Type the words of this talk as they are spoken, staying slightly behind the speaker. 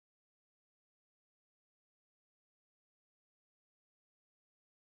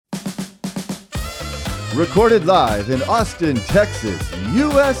Recorded live in Austin, Texas,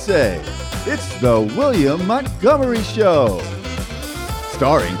 USA. It's the William Montgomery Show.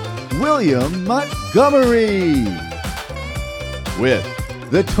 Starring William Montgomery. With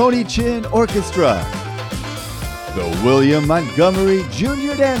the Tony Chin Orchestra. The William Montgomery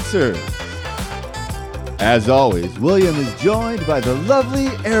Jr. Dancers. As always, William is joined by the lovely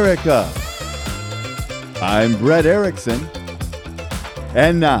Erica. I'm Brett Erickson.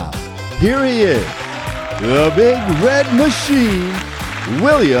 And now, here he is, the big red machine,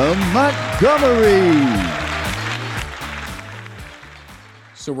 William Montgomery.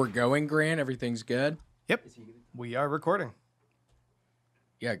 So we're going, Grant? Everything's good? Yep. We are recording.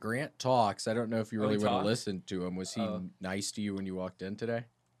 Yeah, Grant talks. I don't know if you really want to talk? listen to him. Was he nice to you when you walked in today?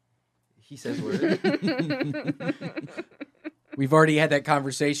 He says words. We've already had that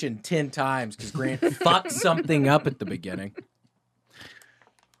conversation 10 times because Grant fucked something up at the beginning.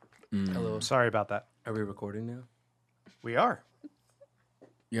 Hello. Sorry about that. Are we recording now? We are.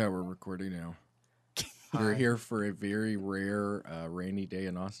 Yeah, we're recording now. We're here for a very rare rainy day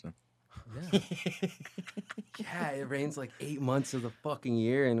in Austin. Yeah. Yeah, it rains like 8 months of the fucking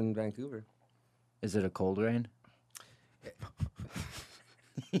year in Vancouver. Is it a cold rain?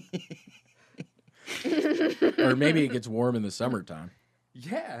 Or maybe it gets warm in the summertime.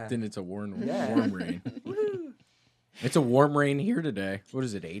 Yeah. Then it's a warm Yeah. rain. It's a warm rain here today. What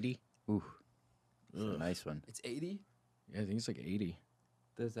is it, 80? Ooh, that's a nice one. It's 80? Yeah, I think it's like 80.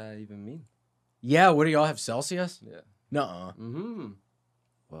 Does that even mean? Yeah, what do y'all have, Celsius? Yeah. Nuh-uh. Mm-hmm.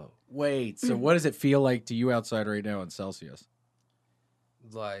 Whoa. Wait, so what does it feel like to you outside right now in Celsius?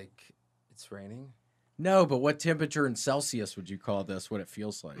 Like, it's raining? No, but what temperature in Celsius would you call this, what it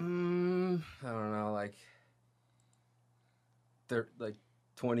feels like? I don't know, like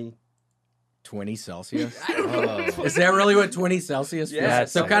 20. 20 Celsius? I don't know. Is that really what 20 Celsius feels Yeah, like?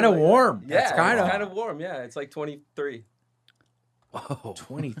 So it's kind of like- warm. Yeah, It's kind it's of warm. Yeah, it's like 23. Whoa.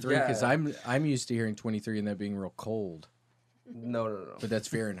 23, because Yeah. I'm used to hearing 23 and that being real cold. No. But that's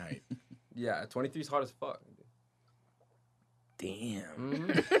Fahrenheit. Yeah, 23 is hot as fuck. Damn.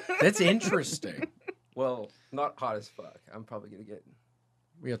 Mhm. That's interesting. Well, not hot as fuck. I'm probably going to get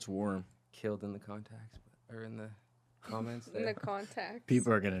Yeah, it's warm. killed in the contacts or in the comments In there. the contacts.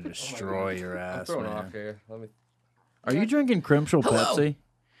 People are going to destroy your I'm ass, throwing man. off here. Let me. Are you drinking Crimshaw Hello? Pepsi?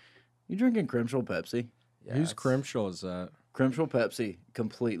 You drinking Crimshaw Pepsi? Yeah, Whose it's- Crimshaw is that? Crimshaw Pepsi,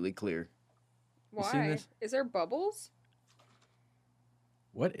 completely clear. You seen Why? this? Is there bubbles?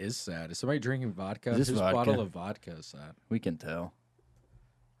 What is that? Is somebody drinking vodka? Is this Whose vodka? bottle of vodka is that? We can tell.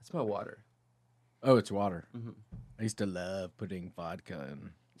 That's my water. Oh, it's water. Mhm. I used to love putting vodka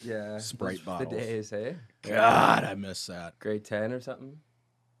in. Yeah. Sprite those bottles. The days, hey? God, I miss that. Grade 10 or something?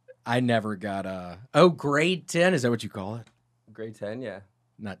 I never got a... Oh, grade 10? Is that what you call it? Grade 10, yeah.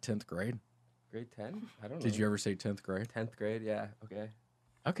 Not 10th grade? Grade 10? I don't know. Did you ever say 10th grade? 10th grade, yeah. Okay.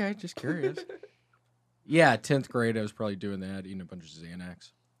 Okay, just curious. Yeah, 10th grade, I was probably doing that, eating a bunch of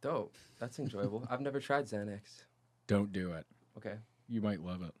Xanax. Dope. That's enjoyable. I've never tried Xanax. Don't do it. Okay. You might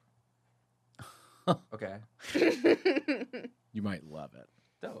love it. Okay. You might love it.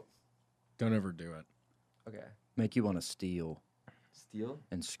 Dope. Don't ever do it. Okay. Make you want to steal Steel?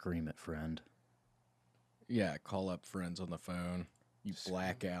 and scream at friend. Yeah, call up friends on the phone. You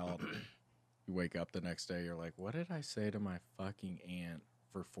black out. You wake up the next day, you're like, what did I say to my fucking aunt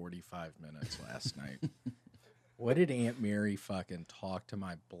for 45 minutes last night? What did Aunt Mary fucking talk to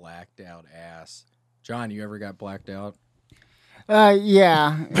my blacked out ass? John, you ever got blacked out?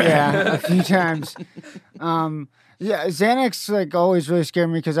 Yeah, a few times. Yeah, Xanax like always really scared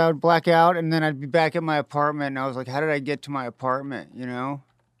me because I would black out and then I'd be back at my apartment and I was like, how did I get to my apartment? You know?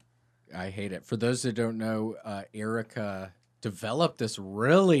 I hate it. For those that don't know, Erica developed this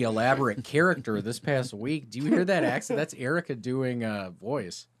really elaborate character this past week. Do you hear that accent? That's Erica doing a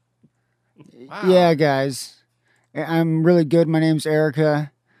voice. Wow. Yeah, guys, I'm really good. My name's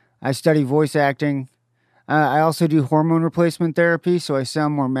Erica. I study voice acting. I also do hormone replacement therapy, so I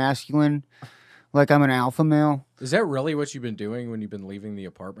sound more masculine, like I'm an alpha male. Is that really what you've been doing when you've been leaving the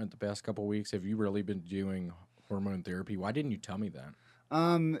apartment the past couple of weeks? Have you really been doing hormone therapy? Why didn't you tell me that?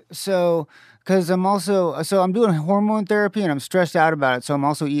 Because I'm doing hormone therapy and I'm stressed out about it, so I'm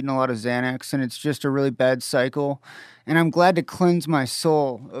also eating a lot of Xanax, and it's just a really bad cycle. And I'm glad to cleanse my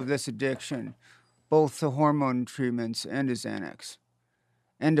soul of this addiction, both to hormone treatments and to Xanax,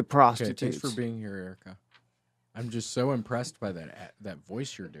 and to Okay, prostitutes. thanks for being here, Erica. I'm just so impressed by that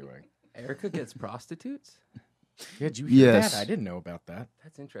voice you're doing. Erica gets prostitutes? Yeah, did you hear Yes. that? I didn't know about that.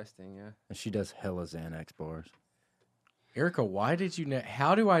 That's interesting, yeah. And she does hella Xanax bars. Erica, why did you...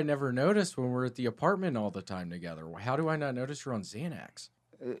 how do I never notice when we're at the apartment all the time together? How do I not notice you're on Xanax?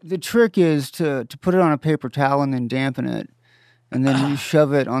 The trick is to put it on a paper towel and then dampen it, and then you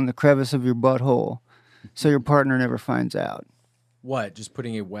shove it on the crevice of your butthole, so your partner never finds out. What? Just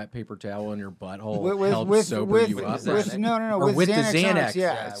putting a wet paper towel in your butthole With- helps with- sober with- you with up? the Xanax. No. Or with the Xanax on it, Xanax.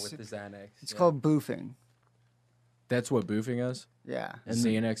 yeah, Yeah, it's, with the Xanax. it's yeah. called boofing. That's what boofing is? Yeah. And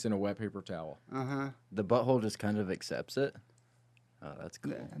Xanax in a wet paper towel. The butthole just kind of accepts it. Oh, that's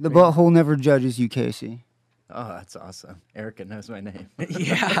cool. The butthole never judges you, Casey. Oh, that's awesome. Erica knows my name.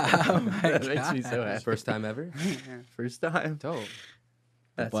 Yeah. Oh my That makes me so happy. First time ever. First time. Dope.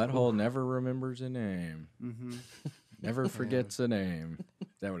 That's Butthole cool. never remembers a name. Mm-hmm. Never forgets a name.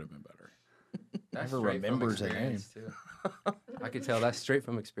 That would have been better. That's Never straight from remembers a name. experience, too. I could tell that's straight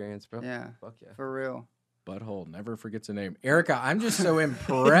from experience, bro. Yeah, Fuck yeah. for real. Butthole never forgets a name. Erica, I'm just so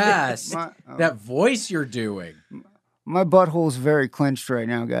impressed. That voice you're doing. My butthole's very clenched right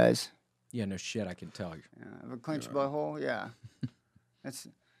now, guys. Yeah, no shit, I can tell you. Yeah, I have a clenched butthole. Yeah, that's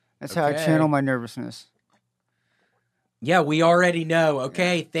how I Okay. channel my nervousness. Yeah, we already know.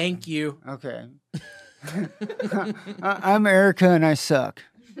 Okay, thank you. Okay. I'm Erica and I suck.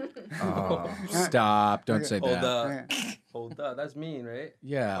 Oh, stop. Don't say Hold that. up. Okay. Hold up. That's mean, right?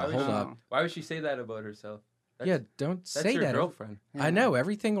 Yeah, Why would hold you- up. Why would she say that about herself? Yeah, don't That's say your that. girlfriend. I know.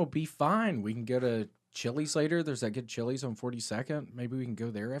 Everything will be fine. We can go to Chili's later. There's that good Chili's on 42nd. Maybe we can go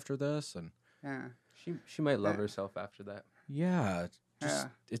there after this. And Yeah. She might love herself after that. yeah, just, Yeah.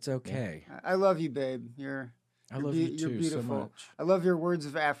 it's okay. I love you, babe. You're I love you you're too so beautiful. much. I love your words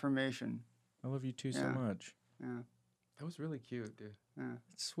of affirmation. I love you too so Yeah. much. Yeah. That was really cute, dude. Yeah.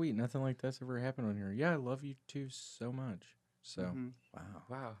 It's sweet. Nothing like that's ever happened on here. Yeah, I love you too so much. So Mhm. wow,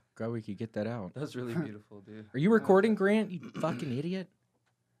 Wow. glad we could get that out. That was really beautiful, dude. Are you recording, Grant? You fucking idiot.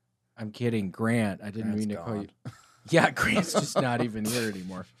 I'm kidding, Grant. I didn't Grant's mean to call you. gone. Yeah, Grant's just not even here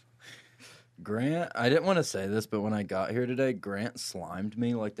anymore. Grant, I didn't want to say this, but when I got here today, Grant slimed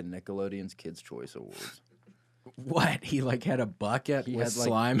me like the Nickelodeon's Kids' Choice Awards. What? He like had a bucket He with had, like-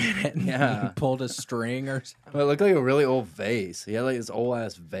 slime in it and Yeah. he pulled a string or something. Well, it looked like a really old vase. He had like this old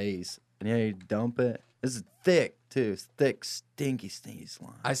ass vase, and yeah, you dump it. This is thick too. It's thick, stinky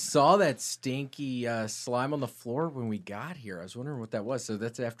slime. I saw that stinky slime on the floor when we got here. I was wondering what that was. So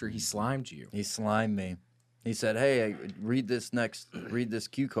that's after he slimed you. He slimed me. He said, "Hey, read this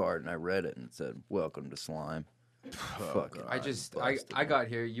cue card," and I read it, and it said, "Welcome to slime." Fucking I got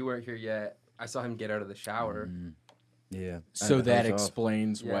here. You weren't here yet. I saw him get out of the shower. Yeah. So I that hose off.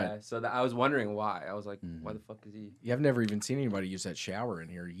 explains Yeah. what. So that I was wondering why. I was like, why the fuck is he? Yeah, I've never even seen anybody use that shower in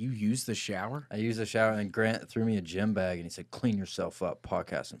here. You use the shower? I used the shower, and Grant threw me a gym bag, and he said, "Clean yourself up.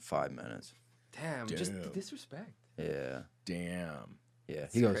 Podcast in 5 minutes." Damn, just Dude. disrespect. Yeah. Damn. Yeah.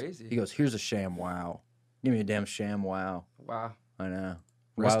 It's He goes. crazy. He goes. Here's a sham wow. Give me a damn sham wow. Wow. I know.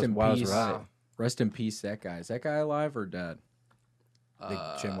 Rest in Wow's peace. right. Rest in peace, that guy. Is that guy alive or dead? Big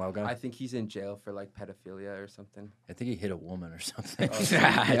Jim Wow guy. I think he's in jail for like pedophilia or something. I think he hit a woman or something.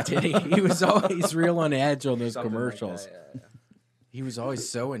 Did he? He was always real on edge on those Something like commercials. that, yeah. He was always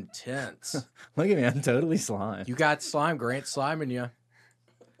so intense. Look at me. I'm totally slime. You got slime. Grant's sliming you.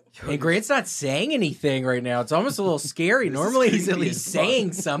 And Grant's not saying anything right now. It's almost a little scary. Normally he's at creepy least as fuck.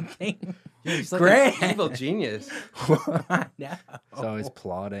 saying something. He's like Grant. an evil genius. I know. He's always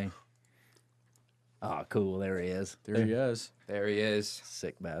plotting. Oh, cool. There he is. There he is. There he is.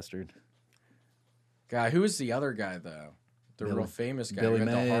 Sick bastard. Guy, who is the other guy though? The Billy- real famous guy Billy who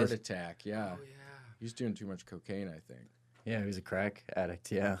had the heart Mays. attack. Yeah. Oh yeah. He's doing too much cocaine, I think. Yeah, he's a crack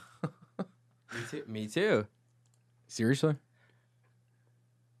addict. Yeah. Me too. Me too. Seriously?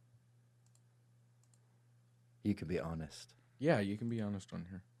 You could be honest. Yeah, you can be honest on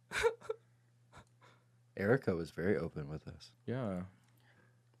here. Erica was very open with us. Yeah.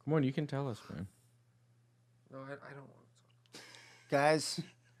 Come on, you can tell us, man. No, I don't want to. Guys,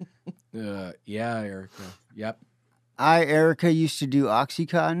 Yeah, Erica. Yep. I, Erica, used to do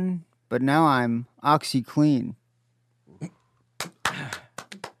Oxycontin, but now I'm OxyClean.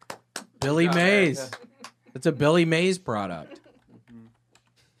 Billy job, Mays. Erica. It's a Billy Mays product.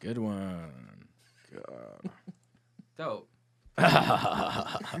 Good one. God. Dope.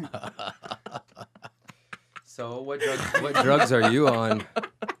 So what drugs are you on?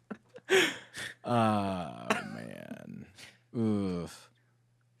 Oh, man. Oof.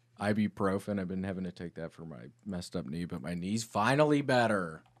 Ibuprofen. I've been having to take that for my messed up knee, but my knee's finally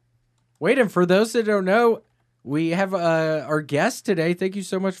better. Wait, and for those that don't know, we have our guest today. Thank you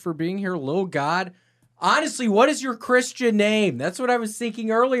so much for being here, Lil God. Honestly, what is your Christian name? That's what I was thinking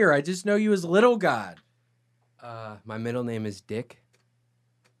earlier. I just know you as Little God. My middle name is Dick.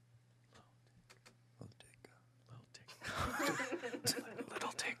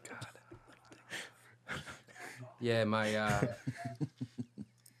 Little Dick God. Yeah, my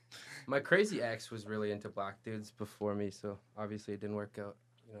My crazy ex was really into black dudes before me, so obviously it didn't work out.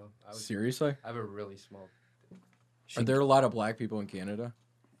 You know, Seriously? I have a really small. Are there a lot of black people in Canada?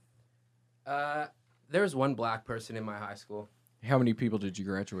 There was one black person in my high school. How many people did you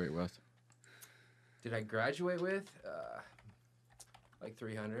graduate with? Did I graduate with? Like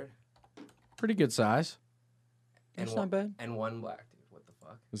 300. Pretty good size. That's and not bad. And one black dude. What the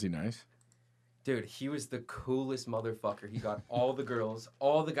fuck? Was he nice? Dude, he was the coolest motherfucker. He got all the girls.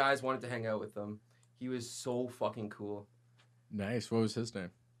 All the guys wanted to hang out with him. He was so fucking cool. Nice. What was his name?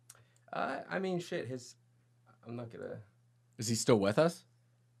 I mean, shit, I'm not gonna... Is he still with us?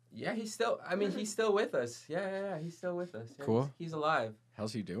 Yeah, he's still with us. Yeah, he's still with us. Yeah, Cool. He's alive.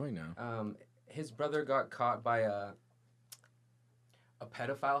 How's he doing now? His brother got caught by a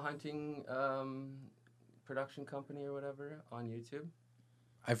pedophile hunting production company or whatever on YouTube.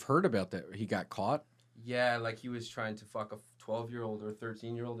 I've heard about that. He got caught? Yeah, like he was trying to fuck a 12-year-old or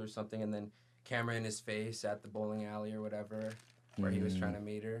 13-year-old or something, and then camera in his face at the bowling alley or whatever, where he was trying to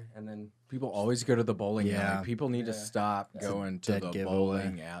meet her, and then... People always go to the bowling Yeah. alley. People need to stop It's a going to dead the giveaway.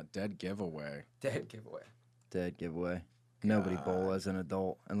 bowling out. Dead giveaway. Dead giveaway. Dead giveaway. Nobody bowl as an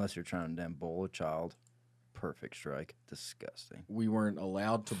adult unless you're trying to damn bowl a child. Perfect strike. Disgusting. We weren't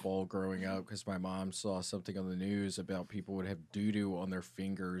allowed to bowl growing up because my mom saw something on the news about people would have doo-doo on their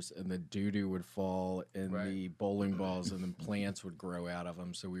fingers and the doo-doo would fall in Right. the bowling balls and then plants would grow out of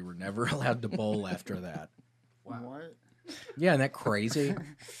them. So we were never allowed to bowl after that. What? Yeah, isn't that crazy?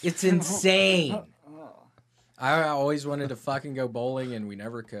 It's insane. I always wanted to fucking go bowling and we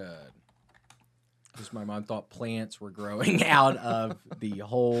never could. Because my mom thought plants were growing out of the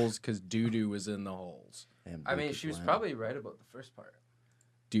holes because doo-doo was in the holes. Damn I mean, Dookie she was plant. probably right about the first part.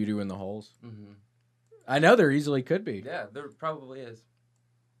 Doo-doo in the holes? Mm-hmm. I know there easily could be. Yeah, there probably is.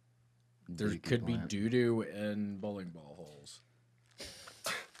 There Dookie could be plant. doo-doo in bowling ball holes.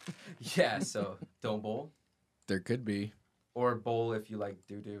 Yeah, so don't bowl. There could be. Or bowl if you like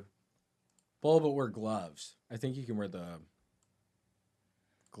doo-doo. Bowl, but wear gloves. I think you can wear the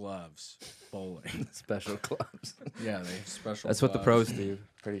gloves bowling. Special gloves. Yeah, they have special That's what the gloves. pros do,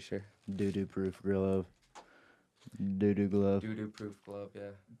 pretty sure. Doo-doo proof glove. Doo-doo glove. Doo-doo proof glove, yeah.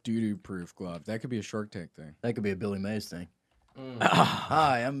 Doo-doo proof glove. That could be a Shark Tank thing. That could be a Billy Mays thing. Mm.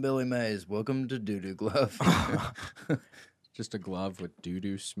 Hi, I'm Billy Mays. Welcome to Doo-doo glove. Just a glove with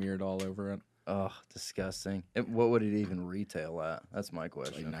doo-doo smeared all over it. Oh, disgusting. What would it even retail at? That's my Like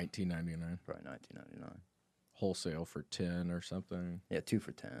question. $19.99. Probably $19.99. Wholesale for 10 or something. Yeah, 2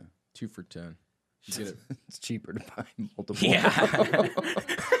 for 10. 2 for 10. You get it. It's cheaper to buy multiple. Yeah.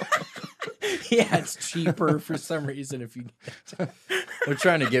 Yeah, it's cheaper for some reason if you get They're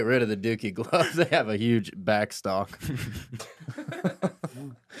trying to get rid of the Dookie gloves. They have a huge back stock.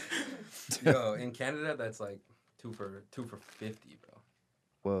 Yo, in Canada, that's like two for 50, bro.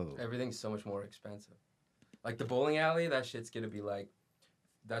 Whoa. Everything's so much more expensive. Like the bowling alley, that shit's gonna be like,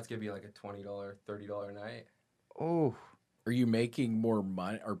 that's gonna be like a $20, $30 night. Oh. Are you making more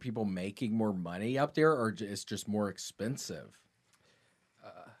money? Are people making more money up there, or it's just more expensive?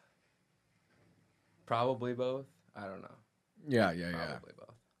 Probably both. I don't know. Yeah. Probably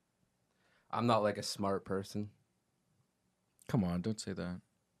both. I'm not like a smart person. Come on, don't say that.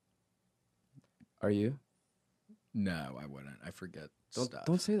 Are you? No, I wouldn't. I forget stuff.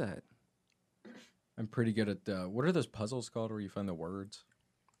 Don't say that. I'm pretty good at the. What are those puzzles called where you find the words?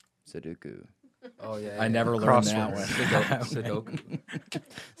 Sudoku. Oh yeah. I yeah. never learned that Crossword. one. Sudoku. Do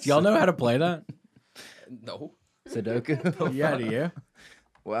y'all know how to play that? No. Sudoku? Yeah, do you?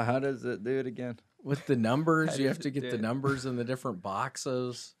 Well, how does it do it again? With the numbers, How you does have to it get do the it? numbers in the different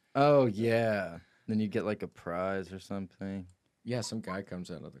boxes. Oh, yeah. Then you get like a prize or something. Yeah, some guy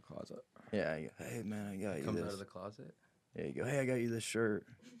comes out of the closet. Yeah. You go, hey, man, I got you Comes this. out of the closet. Yeah, you go, hey, I got you this shirt.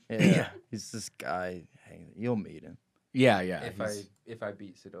 Yeah. Yeah. He's this guy. Hey, you'll meet him. Yeah. If I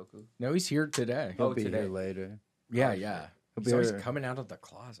beat Sudoku. No, he's here today. He'll Oh, be today. here later. Yeah. He'll He's be always here. coming out of the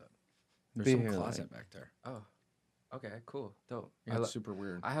closet. There's Be some here, closet like- back there. Oh. Okay. Cool. Dope. Yeah, it's super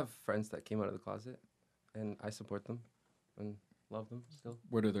weird. I have friends that came out of the closet, and I support them, and love them still.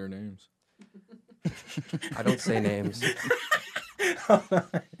 What are their names? I don't say names. I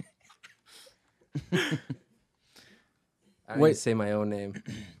Wait. need to say my own name.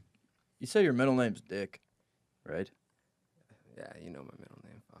 You say your middle name's Dick, right? Yeah, you know my middle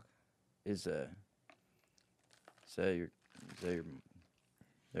name. Fuck. Is their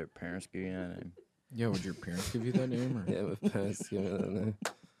parents give you that name? Yeah, would your parents give you that name? Or? Yeah, my parents give me that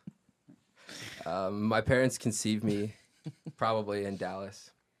name. My parents conceived me probably in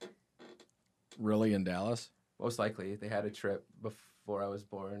Dallas. Really, in Dallas? Most likely, they had a trip before I was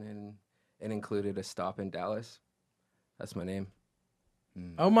born, and it included a stop in Dallas. That's my name.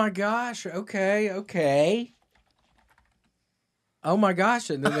 Oh my gosh. Okay. Oh my gosh.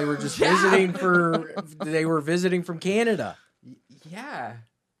 And then they were just they were visiting from Canada. Yeah.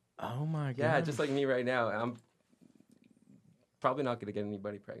 Oh my god. Yeah, just like me right now. I'm probably not going to get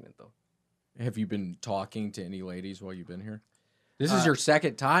anybody pregnant, though. Have you been talking to any ladies while you've been here? This is your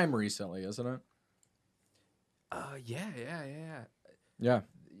second time recently, isn't it? Yeah. Yeah.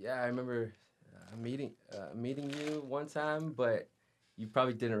 Yeah, I remember meeting you one time, but you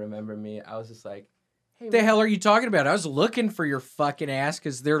probably didn't remember me. I was just like, hey, What the man. hell are you talking about? I was looking for your fucking ass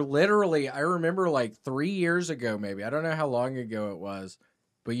because they're literally, I remember like 3 years ago, maybe. I don't know how long ago it was,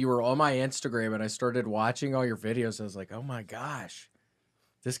 but you were on my Instagram and I started watching all your videos. I was like, oh my gosh,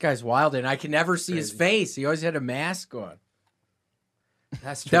 this guy's wild. And I can never see his Crazy. face. He always had a mask on.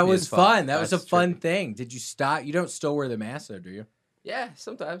 That's That trippy was as fuck. fun. That was a That's fun trippy. thing. Did you stop? You don't still wear the mask though, do you? Yeah,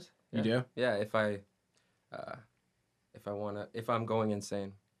 sometimes. You Yeah. do? Yeah, if I'm going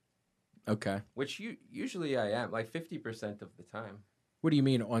insane, Okay. which usually I am, like 50% of the time. What do you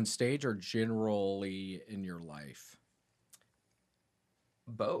mean, on stage or generally in your life?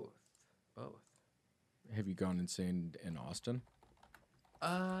 Both. Have you gone insane in Austin?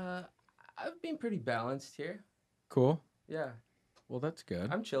 I've been pretty balanced here. Cool. Yeah, Well, that's good.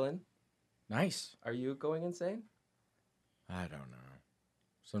 I'm chilling. Nice. Are you going insane? I don't know.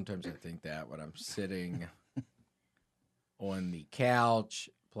 Sometimes I think that when I'm sitting on the couch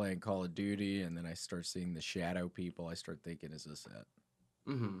playing Call of Duty and then I start seeing the shadow people, I start thinking, is this it?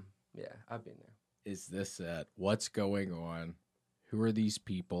 Mm-hmm. Yeah, I've been there. Is this it? What's going on? Who are these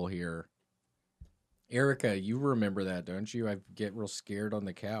people here? Erica, you remember that, don't you? I get real scared on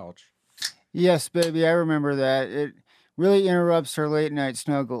the couch. Yes, baby, I remember that. It really interrupts her late night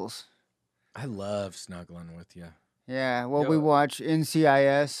snuggles. I love snuggling with you. Yeah, well, we Yo. watch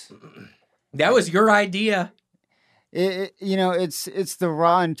NCIS. That was your idea. It's the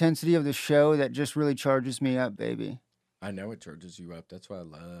raw intensity of the show that just really charges me up, baby. I know it charges you up. That's why I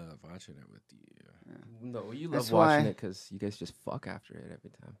love watching it with you. No, you That's love watching why- it because you guys just fuck after it every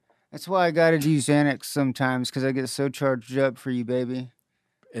time. That's why I gotta do Xanax sometimes because I get so charged up for you, baby.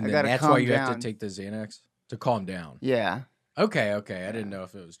 And I then gotta that's why calm you have down. to take the Xanax to calm down. Yeah. Okay. I didn't know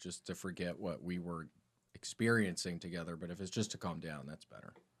if it was just to forget what we were experiencing together, but if it's just to calm down, that's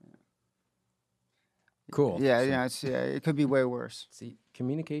better. Cool. Yeah, So- it could be way worse. See,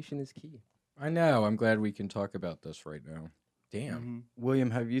 communication is key. I know. I'm glad we can talk about this right now. Damn. Mhm.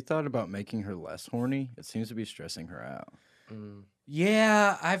 William, have you thought about making her less horny? It seems to be stressing her out. Mm.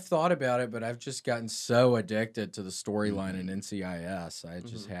 Yeah, I've thought about it, but I've just gotten so addicted to the storyline in NCIS. I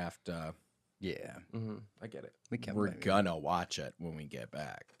just have to. Yeah, Mm-hmm. I get it. we can't. We're blame you. gonna watch it when we get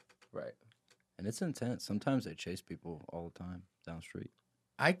back. Right. And it's intense. Sometimes they chase people all the time down the street.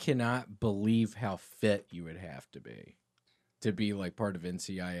 I cannot believe how fit you would have to be like part of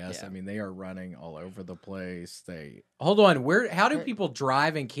NCIS. Yeah. I mean, they are running all over the place. Hold on, how do people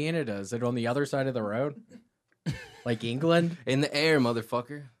drive in Canada? Is it on the other side of the road? Like England? In the air,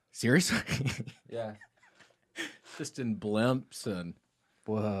 motherfucker. Seriously? Yeah. Just in blimps and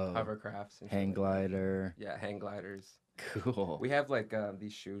Whoa. Hovercrafts. And shit Hang like that. glider. Yeah, hang gliders. Cool. We have like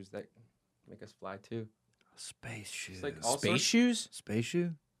these shoes that make us fly too. Space shoes. like all space sorts- shoes? Space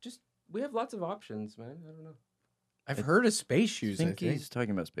shoe? We have lots of options, man. I don't know. I've heard of space shoes. I I think think he's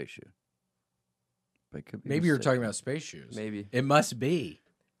talking about space shoe. But it could be maybe you're mistaken. talking about space shoes. Maybe. It must be.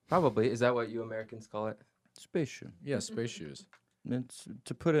 Probably. Is that what you Americans call it? Space shoe. Yeah, space shoes. It's,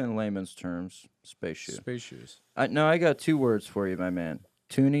 to put it in layman's terms, space shoe. Space shoes. No, I got two words for you, my man.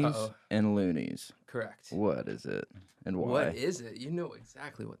 Toonies Uh-oh. and loonies. Correct. What is it and why? What is it? You know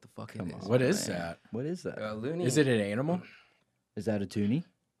exactly what the fuck Come it is. on, What is man. that? What is that? Looney. Is it an animal? Is that a toonie?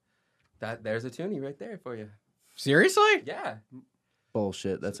 There's a toonie right there for you. Seriously? Yeah.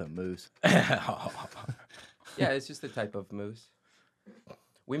 Bullshit. That's a moose. Yeah, it's just a type of moose.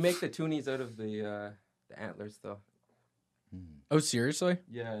 We make the toonies out of the antlers, though. Oh, seriously?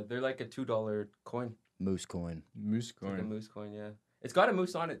 Yeah, they're like a $2 coin. Moose coin. Moose It's like a coin. moose coin, yeah. It's got a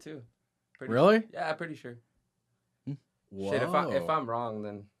moose on it, too. Pretty Really? Yeah, I'm pretty sure. Whoa. Shit, if I'm wrong,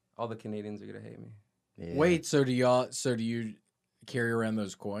 then all the Canadians are going to hate me. Yeah. Wait, so do you carry around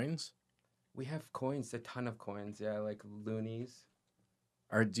those coins? We have coins, a ton of coins, yeah, like loonies.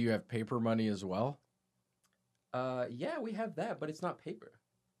 Or do you have paper money as well? Yeah, we have that, but it's not paper.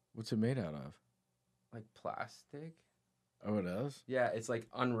 What's it made out of? Like plastic. Oh, it is? Yeah, it's like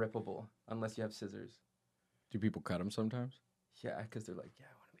unrippable unless you have scissors. Do people cut them sometimes? Yeah, because they're like, yeah,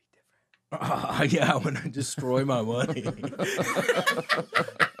 I want to be different. Yeah, I want to destroy my money.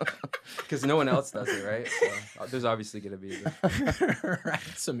 Because no one else does it, right? So there's obviously going to be. Right,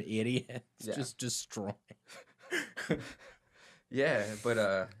 some idiots Yeah. just destroy. Yeah,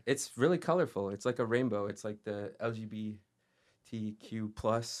 but it's really colorful. It's like a rainbow. It's like the LGBTQ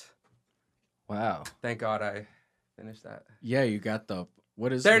plus. Wow. Thank God I finished that. Yeah, you got the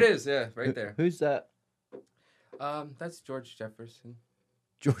what is There it? it is. Yeah, right there. Who's that? That's George Jefferson.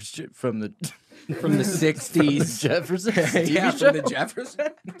 George From the 60s. Jefferson. Yeah, from the Jefferson.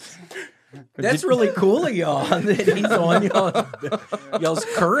 That's really cool of y'all that he's on y'all's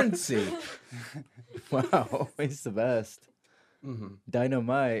currency. Wow, he's the best. Mm-hmm.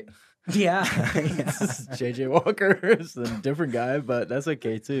 Dynamite. Yeah. JJ Walker is a different guy, but that's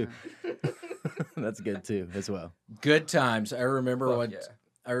okay too. That's good too, as well. Good times. I remember Fuck one. yeah.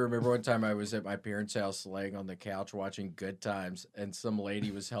 I remember one time I was at my parents' house laying on the couch watching Good Times, and some lady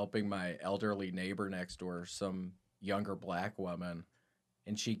was helping my elderly neighbor next door, some younger black woman,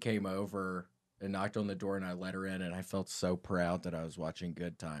 and she came over and knocked on the door, and I let her in, and I felt so proud that I was watching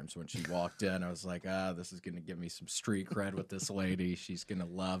Good Times. When she walked in, I was like, this is going to give me some street cred with this lady. She's going to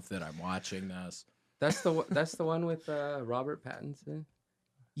love that I'm watching this. That's the one with Robert Pattinson.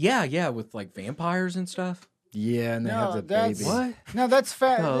 Yeah, with like vampires and stuff. Yeah, and they have the baby. What? No, that's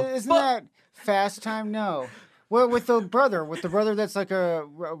Oh, Isn't that Fast Time? No. Well, with the brother that's like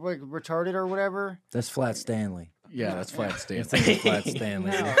like retarded or whatever. That's Flat Stanley. Yeah, that's Flat You're Stanley. thinking Flat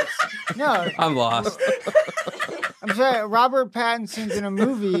Stanley. No, I'm lost. I'm saying Robert Pattinson's in a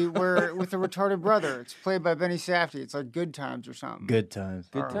movie with a retarded brother. It's played by Benny Safdie. It's like Good Times or something. Good times.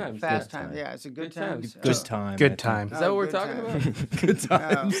 Good Or times. Fast Good Time. Times. Yeah, it's a Good Good Times. Times. Good time. Good I time. Is that what we're Good talking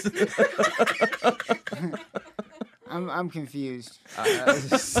times. about? Good times. I'm confused.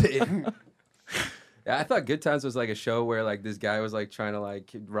 Yeah, I thought Good Times was like a show where like this guy was like trying to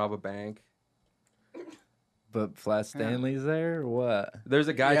like rob a bank. But Flat Stanley's there or what? There's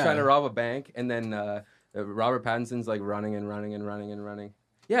a guy Yeah. trying to rob a bank, and then Robert Pattinson's like running and running and running and running.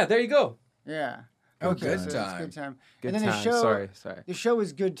 Yeah, there you go. Yeah. Oh, Okay, Good so it's Time. Good Time. Good and then time. the show. Sorry. The show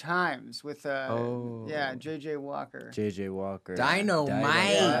is Good Times with Oh. JJ Walker. JJ Walker.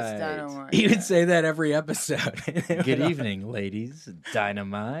 Dynamite. Yeah, that's Dynamite. You would say that every episode. Good evening, ladies.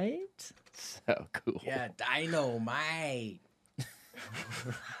 Dynamite. So cool. Yeah, Dynamite.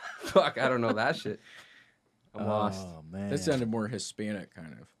 Fuck, I don't know that shit. I'm lost. Oh man. That sounded more Hispanic,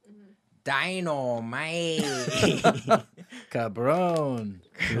 kind of. Dynamite. Cabron.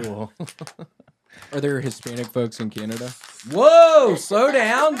 Cool. Are there Hispanic folks in Canada? Whoa, slow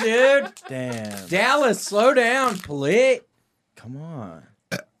down, dude. Damn. Dallas, slow down, please. Come on.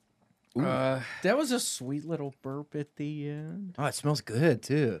 That was a sweet little burp at the end. Oh, it smells good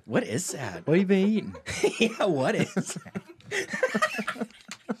too. What is that? What have you been eating? Yeah, what is that?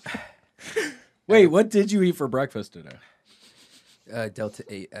 Wait, what did you eat for breakfast today? Delta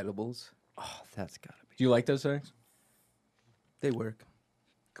 8 edibles. Oh, that's gotta be. Do you like those things? They work.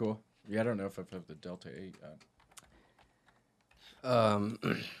 Cool. Yeah, I don't know if I've had the Delta 8 yet.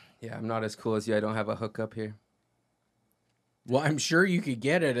 Yeah, I'm not as cool as you. I don't have a hookup here. Well, I'm sure you could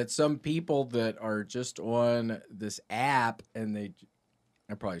get it at some people that are just on this app and I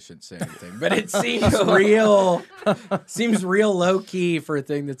probably shouldn't say anything, but it seems real low key for a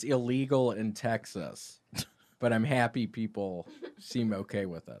thing that's illegal in Texas. But I'm happy people seem okay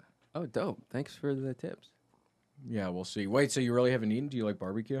with it. Oh, dope. Thanks for the tips. Yeah, we'll see. Wait, so you really haven't eaten? Do you like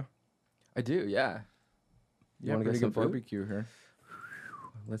barbecue? I do, yeah. Yeah, wanna pretty get some good food? barbecue here.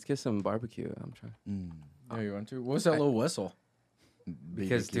 Let's get some barbecue. I'm trying. Oh, you want to? What was that little whistle?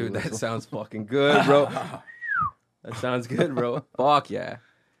 Because, BBQ dude, that whistle. sounds fucking good, bro. That sounds good, bro. Fuck yeah.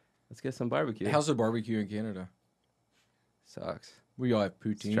 Let's get some barbecue. How's the barbecue in Canada? Sucks. We all have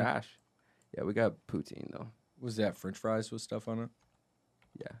It's poutine. trash. Yeah, we got poutine, though. Was that French fries with stuff on it?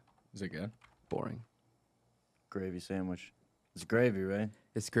 Yeah, Is it good? boring. Gravy sandwich. It's gravy, right?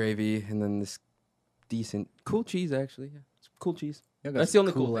 It's gravy and then this decent, cool cheese, actually. Yeah, it's cool cheese. Y'all got That's some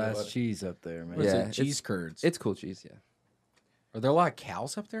the only cool thing ass about it. cheese up there, man. What is Yeah, it? Cheese curds. It's cool cheese, yeah. Are there a lot of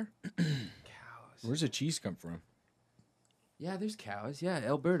cows up there? Cows. Where's the cheese come from? Yeah, there's cows. Yeah,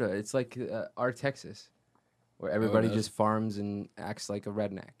 Alberta. It's like our Texas, where everybody it is? just farms and acts like a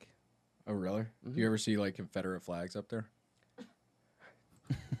redneck. Oh, really? Do you ever see like Confederate flags up there?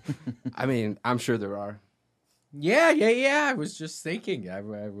 I mean, I'm sure there are. Yeah. I was just thinking I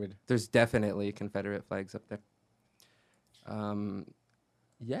would. There's definitely Confederate flags up there.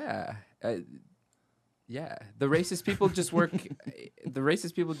 Yeah. Yeah. The racist people just work. The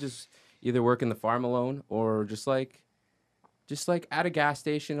racist people just either work in the farm alone or just like at a gas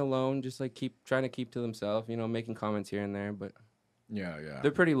station alone, just like trying to keep to themselves, making comments here and there. But Yeah.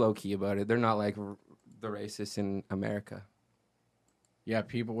 they're pretty low key about it. They're not like the racists in America. Yeah,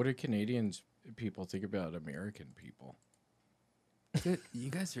 people. What do Canadians people think about American people? Dude, you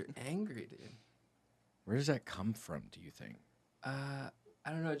guys are angry, dude. Where does that come from? Do you think? I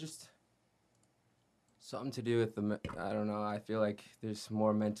don't know, just something to do with I don't know. I feel like there's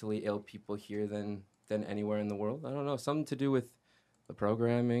more mentally ill people here than anywhere in the world. I don't know, something to do with the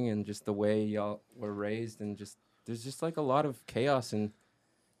programming and just the way y'all were raised, and just there's just like a lot of chaos and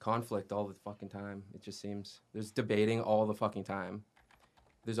conflict all the fucking time. It just seems there's debating all the fucking time.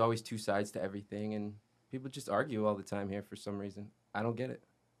 There's always two sides to everything, and people just argue all the time here for some reason. I don't get it.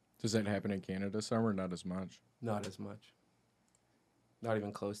 Does that happen in Canada somewhere? Not as much. Not as much. Not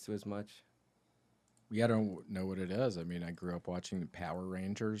even close to as much. Yeah, I don't know what it is. I mean, I grew up watching the Power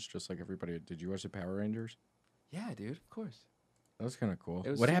Rangers, just like everybody. Did you watch the Power Rangers? Yeah, dude, of course. That was kind of cool.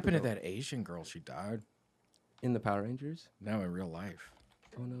 It was What super happened to dope. that Asian girl? She died? In the Power Rangers? No, in real life.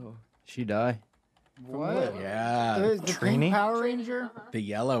 Oh no. She die. What? Yeah. The Pink Power Ranger? The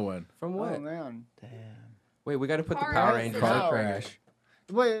yellow one. From what? Oh man. Damn. Wait, we got to put the Car Power accident. Rangers. Car Oh. crash.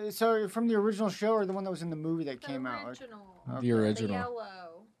 Wait, so from the original show or the one that was in the movie that The came out? original. Okay. The The original.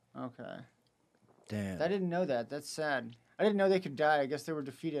 yellow. Okay. Damn. I didn't know that. That's sad. I didn't know they could die. I guess they were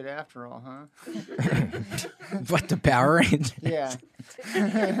defeated after all, huh? What, the Power Rangers? Yeah.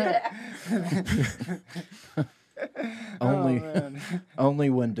 Only- Oh, man. Only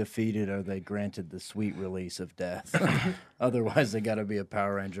when defeated are they granted the sweet release of death. Otherwise, they got to be a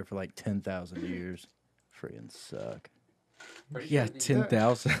Power Ranger for like 10,000 years. Freaking suck. Yeah,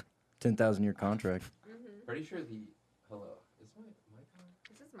 10,000. 10,000 year contract. Pretty sure the. Hello. Is my mic on?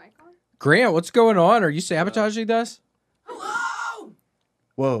 Is this mic on? Grant, what's going on? Are you sabotaging us? Hello!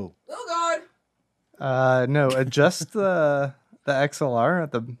 Whoa. Oh God! No, adjust the XLR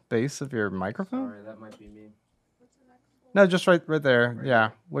at the base of your microphone. Sorry, that might be me. No, just right there.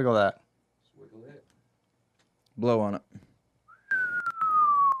 Yeah, wiggle that. Just wiggle it. Blow on it.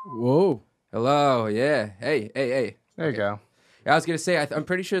 Whoa. Hello, yeah. Hey. There you go. I was gonna say, I'm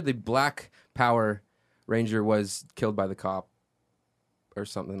pretty sure the Black Power Ranger was killed by the cop, or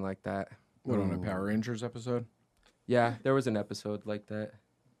something like that. What, on a Power Rangers episode? Yeah, there was an episode like that.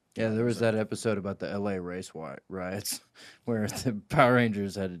 Yeah, there was that episode about the LA race riots where the Power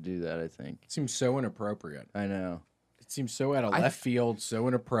Rangers had to do that, I think. It seems so inappropriate. I know. It seems so out of I- left field, so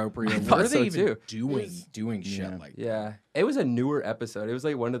inappropriate. I What thought are they so, even too. doing shit Yeah. like that? Yeah, it was a newer episode. It was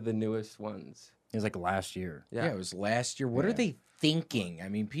like one of the newest ones. It was like last year. Yeah, Yeah, it was last year. What are Yeah. they thinking? I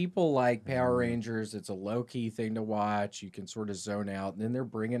mean, people like Power Rangers. It's a low-key thing to watch. You can sort of zone out. And then they're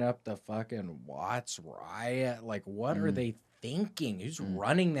bringing up the fucking Watts riot. Like, what are they thinking? Who's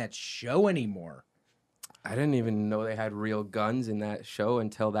running that show anymore? I didn't even know they had real guns in that show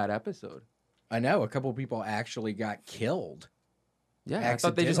until that episode. I know. A couple people actually got killed. Yeah, I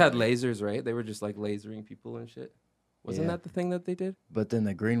thought they just had lasers, right? They were just like lasering people and shit. Wasn't Yeah. that the thing that they did? But then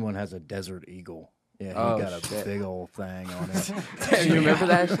the green one has a desert eagle. Yeah, he Oh, got a shit. big old thing on it. Do you remember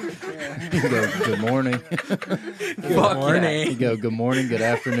that? He go, good morning. Fuck yeah. He go, good morning, good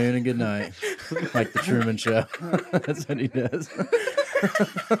afternoon, and good night. Like the Truman Show. That's what he does.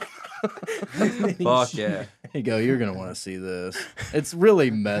 Fuck yeah. He go, you're going to want to see this. It's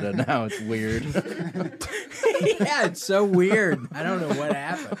really meta now. It's weird. Yeah, it's so weird. I don't know what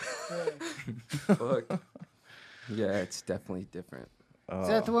happened. Fuck. Yeah, it's definitely different. Is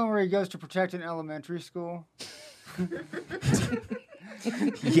that the one where he goes to protect an elementary school?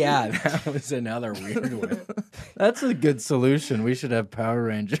 Yeah, that was another weird one. That's a good solution. We should have Power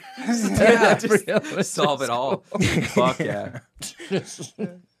Rangers. Yeah, just solve it all. Fuck yeah.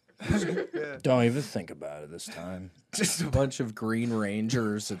 Don't even think about it this time. Just a bunch of Green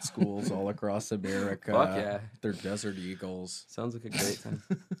Rangers at schools all across America. Fuck yeah. They're Desert Eagles. Sounds like a great time.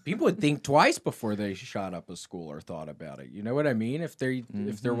 People would think twice before they shot up a school or thought about it. You know what I mean? If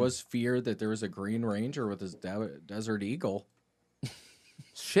there was fear that there was a Green Ranger with his Desert Eagle,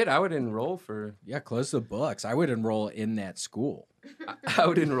 Shit, I would enroll for. yeah, close the books. I would enroll in that school. I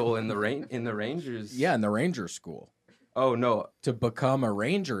would enroll in the Rangers. Yeah, in the Ranger school Oh no. to become a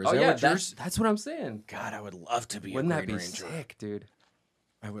Ranger. Is Oh that yeah, what you're that's what I'm saying. God, I would love to be Wouldn't a that Green be Ranger. sick, dude?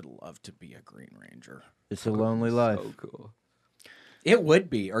 I would love to be a Green Ranger. It's a lonely life. So cool. It would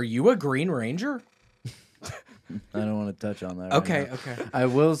be. Are you a Green Ranger? I don't want to touch on that. Okay, Right okay. now. I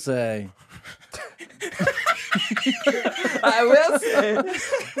will say. I will say.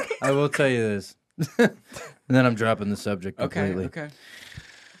 I will tell you this. And then I'm dropping the subject Okay, completely. okay.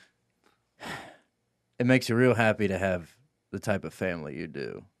 It makes you real happy to have the type of family you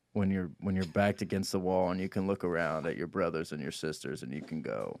do when you're backed against the wall and you can look around at your brothers and your sisters and you can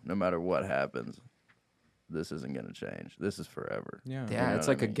go, no matter what happens, this isn't going to change. This is forever. Yeah. Yeah, know it's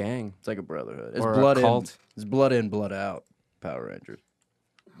what like I a mean? gang. It's like a brotherhood. It's Or a blood in. cult. It's blood in, blood out. Power Rangers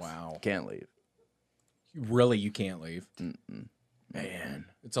Wow. can't leave. Really, you can't leave. Mm-mm. Man,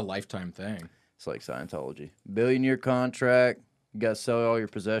 it's a lifetime thing. It's like Scientology. 1 billion-year contract. You got to sell all your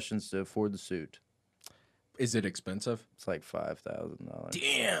possessions to afford the suit. Is it expensive? It's like $5,000.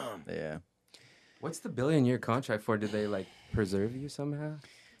 Damn. Yeah. What's the billion-year contract for? Do they like preserve you somehow?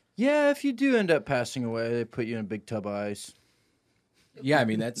 Yeah, if you do end up passing away, they put you in a big tub of ice. Yeah, I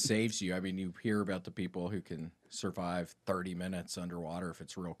mean, that saves you. I mean, you hear about the people who can survive 30 minutes underwater if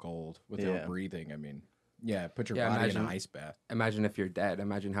it's real cold without breathing. I mean, yeah, put your body in an ice bath. Imagine if you're dead.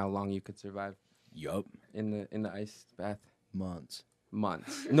 Imagine how long you could survive Yup. in the ice bath. Months.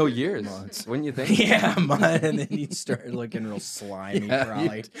 No, years. Wouldn't you think? Yeah, and then you'd start looking real slimy,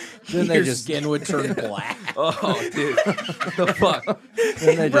 probably. Then Your skin would turn black. Oh, dude. The fuck?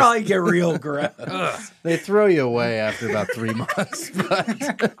 Then they Probably get real gross. They throw you away after about 3 months.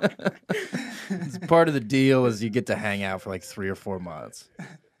 But it's part of the deal is you get to hang out for like 3 or 4 months.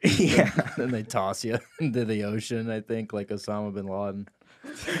 Yeah. Then they toss you into the ocean, I think, like Osama bin Laden.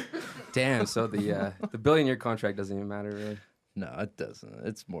 Damn. So the billion-year contract doesn't even matter, really. No, it doesn't.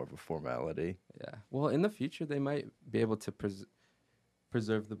 It's more of a formality. Yeah. Well, in the future, they might be able to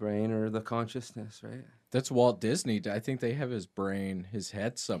preserve the brain or the consciousness, right? That's Walt Disney. I think they have his brain, his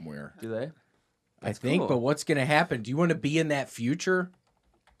head somewhere. Do they? I think, cool. but what's going to happen? Do you want to be in that future?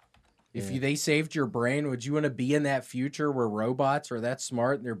 If they saved your brain, would you want to be in that future where robots are that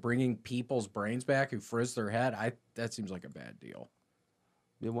smart and they're bringing people's brains back who frizz their head? That seems like a bad deal.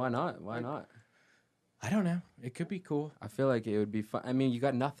 Yeah, why not? Why not? I don't know. It could be cool. I feel like it would be fun. I mean, you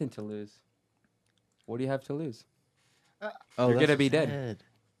got nothing to lose. What do you have to lose? You're gonna be dead.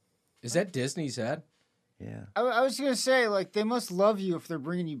 Is that Disney's head? Yeah. I was gonna say, like, they must love you if they're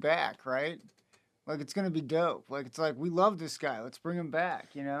bringing you back, right? Like, it's gonna be dope. Like, it's like, we love this guy. Let's bring him back.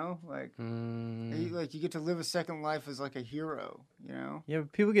 You know, like, you get to live a second life as like a hero. You know? Yeah,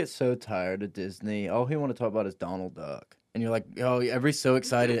 but people get so tired of Disney. All he want to talk about is Donald Duck. And you're like, oh, everybody's so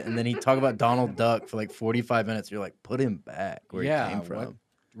excited. And then he talk about Donald Duck for like 45 minutes. You're like, put him back where he came from.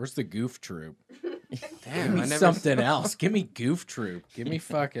 Where's the Goof Troop? Damn, Give me something else. Give me Goof Troop. Give me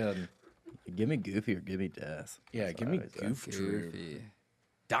fucking... Give me Goofy or give me Death. Yeah, That's give what me I always say. Goof Troop. Goofy.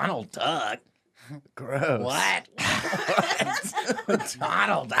 Donald Duck? Gross. What?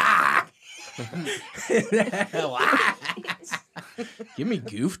 Donald Duck? What? Give me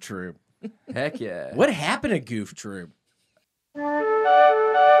Goof Troop. Heck yeah. What happened to Goof Troop?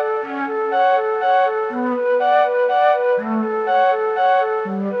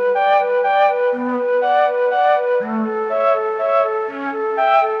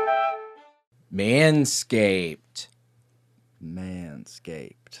 Manscaped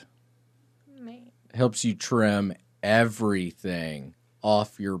helps you trim everything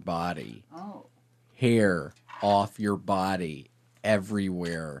off your body. Oh. Hair off your body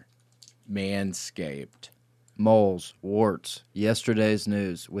everywhere. Manscaped. Moles, warts, yesterday's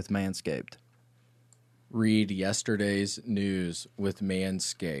news with Manscaped. Read yesterday's news with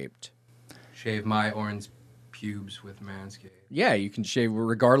Manscaped. Shave my orange pubes with Manscaped. Yeah, you can shave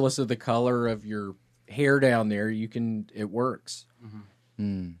regardless of the color of your hair down there. It works.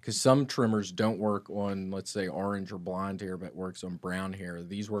 Because some trimmers don't work on, let's say, orange or blonde hair, but works on brown hair.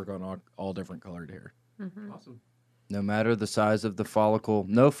 These work on all different colored hair. Awesome. No matter the size of the follicle,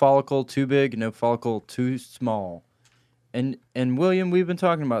 no follicle too big, no follicle too small. And William, we've been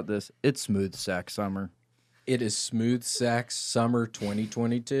talking about this. It's smooth sack summer. It is Smooth Sack Summer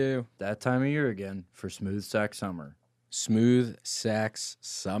 2022. That time of year again for smooth sack summer. Smooth Sacks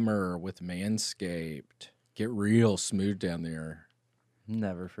Summer with Manscaped. Get real smooth down there.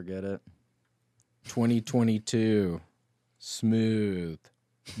 Never forget it. 2022. Smooth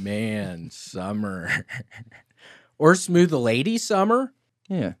Man Summer. Or Smooth Lady Summer.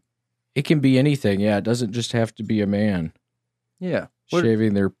 Yeah. It can be anything. Yeah, it doesn't just have to be a man Yeah.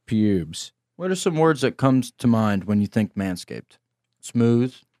 shaving their pubes. What are some words that comes to mind when you think Manscaped?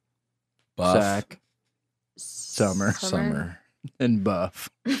 Smooth, Buff. sack, summer, and buff.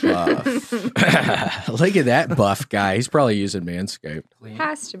 Buff. Look at that buff guy. He's probably using Manscaped.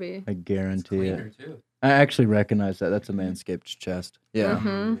 Has to be. I guarantee it. Cleaner, too. I actually recognize that. That's a Manscaped chest. Yeah.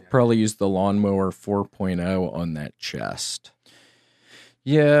 Mhm. Probably used the Lawnmower 4.0 on that chest.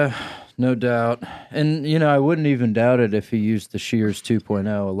 Yeah, no doubt. And, I wouldn't even doubt it if he used the Shears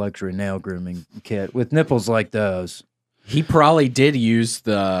 2.0, a luxury nail grooming kit with nipples like those. He probably did use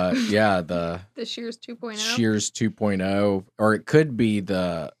the The Shears 2.0. Shears 2.0, or it could be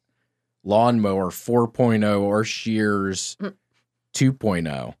the Lawnmower 4.0 or Shears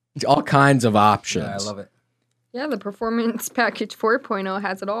 2.0. All kinds of options. Yeah, I love it. Yeah, the Performance Package 4.0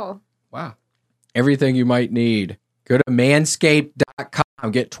 has it all. Wow. Everything you might need. Go to manscaped.com.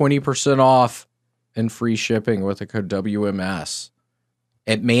 Get 20% off and free shipping with the code WMS.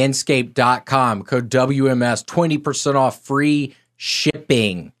 At manscaped.com, code WMS, 20% off free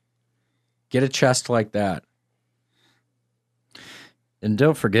shipping. Get a chest like that. And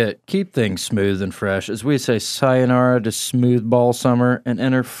don't forget, keep things smooth and fresh as we say sayonara to smooth ball summer and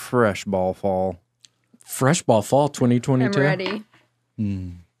enter fresh ball fall. Fresh ball fall 2022. I'm ready.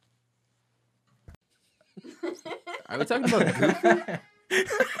 Are we talking about Goofy?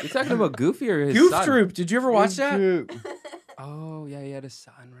 You talking about Goofy or his Goof son? Troop. Did you ever watch that? Oh yeah, he had a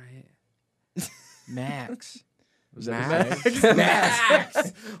son, right? Max. Was Max? that his name?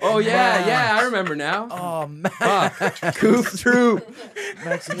 Max. Oh yeah, I remember now. Oh, man. Goof Troop.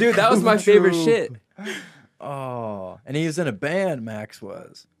 Dude, that was my favorite shit. Oh, and he was in a band, Max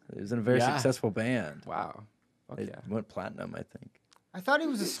was. He was in a very Yeah. successful band. Wow. Fuck It yeah. went platinum, I think. I thought he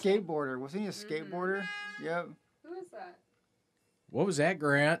was a skateboarder. Wasn't he a skateboarder? Yep. Who is that? What was that,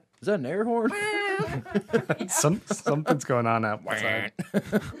 Grant? Is that an air horn? Something's going on outside.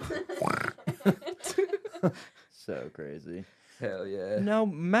 So crazy. Hell yeah. No,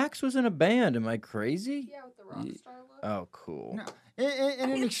 Max was in a band. Am I crazy? Yeah, with the rock star look. Oh, cool. No.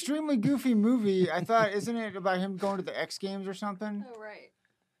 In an extremely goofy movie, I thought, isn't it about him going to the X Games or something? Oh, right.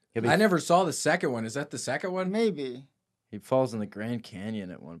 I never saw the second one. Is that the second one? Maybe. He falls in the Grand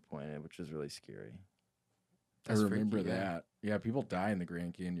Canyon at one point, which was really scary. I That's remember freaky, yeah. that. Yeah, people die in the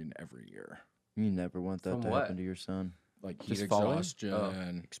Grand Canyon every year. You never want that From to what? happen to your son. Like heat Just falling? exhaustion. Oh.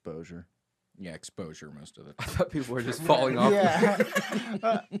 Exposure. Yeah, exposure most of the I time. thought people were just falling off.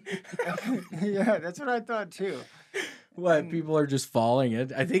 Yeah. Yeah, that's what I thought too. What? People are just falling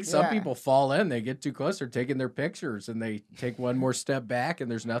in. I think some Yeah. people fall in. They get too close. They're taking their pictures and they take one more step back and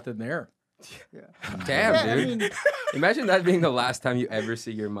there's nothing there. Damn, Yeah, I dude. mean, Imagine that being the last time you ever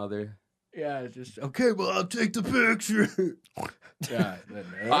see your mother. Yeah, just okay. Well, I'll take the picture. Yeah,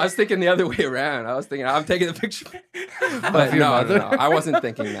 I was thinking the other way around. I was thinking I'm taking the picture, but no, I wasn't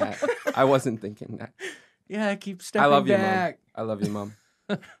thinking that. I wasn't thinking that. yeah. Keep stepping I love you, back. Mom. I love you, Mom.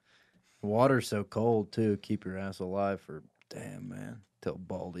 Water's so cold, too. Keep your ass alive for, damn, man, till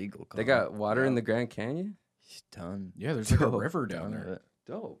bald eagle comes. They got water in the Grand Canyon. Ton. Yeah, there's like a Dope. river down Ton of there. it.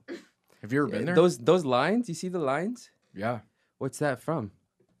 Dope. Have you ever been there? Those lines. You see the lines? Yeah, What's that from?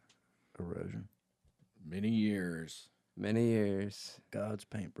 Erosion. many years. Many years. God's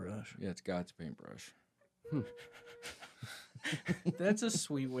paintbrush. Yeah, it's God's paintbrush. That's a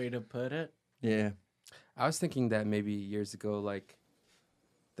sweet way to put it. Yeah. I was thinking that maybe years ago, like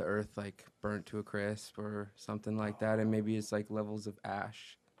the Earth like burnt to a crisp or something like that, and maybe it's like levels of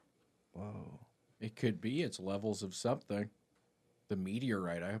ash. Whoa. It could be. It's levels of something. The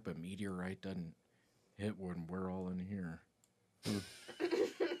meteorite. I hope a meteorite doesn't hit when we're all in here.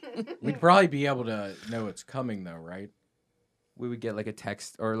 We'd probably be able to know it's coming, though, right? We would get like a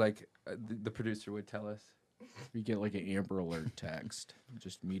text, or like the producer would tell us. We get like an Amber Alert text.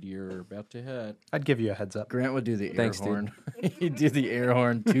 Just meteor about to hit. I'd give you a heads up. Grant would do the air Thanks, dude. horn. He'd do the air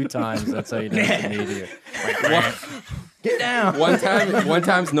horn 2 times. That's how you know it's a meteor. Get down. One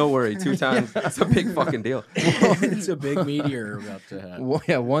time's no worry. 2 times, it's a big fucking deal. It's a big meteor about to hit. Well,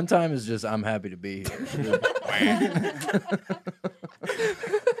 yeah, 1 time is just, I'm happy to be here.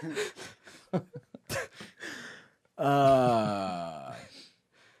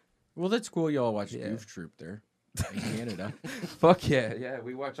 Well, that's cool. Y'all watch Yeah. Goof Troop there in Canada. Fuck yeah, yeah.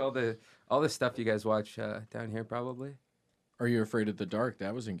 We watch all the stuff you guys watch down here, probably. Are You Afraid of the Dark?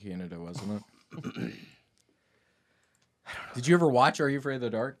 That was in Canada, wasn't it? Did you ever watch Are You Afraid of the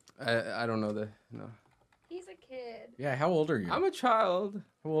Dark? I don't know no. He's a kid. Yeah. How old are you? I'm a child.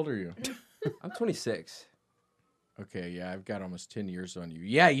 How old are you? I'm 26. Okay, yeah, I've got almost 10 years on you.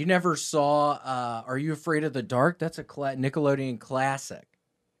 Yeah, you never saw Are You Afraid of the Dark? That's a Nickelodeon classic.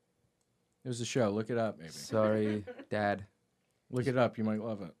 It was a show. Look it up, maybe. Sorry, Dad. Look it up. You might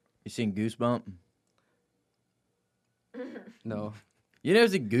love it. You seen Goosebump? No, You never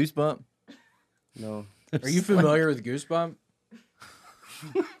seen Goosebump? no. Are you familiar with Goosebump?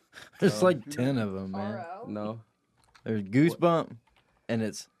 There's like 10 of them, man. Borrow. No. There's Goosebump, and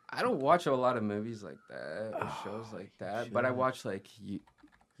it's I don't watch a lot of movies like that or shows like that, but I watch like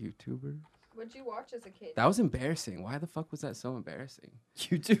YouTubers. What'd you watch as a kid? That was embarrassing. Why the fuck was that so embarrassing?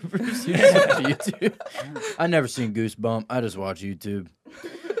 YouTubers. You just watch YouTube. I never seen Goosebump. I just watch YouTube.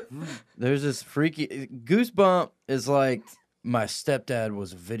 There's this freaky Goosebump is like my stepdad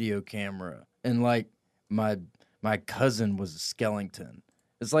was a video camera, and like my cousin was a skeleton.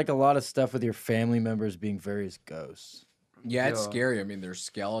 It's like a lot of stuff with your family members being various ghosts. Yeah, it's Yeah. scary. I mean, there's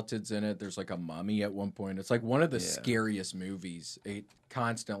skeletons in it. There's like a mummy at one point. It's like one of the Yeah. scariest movies. It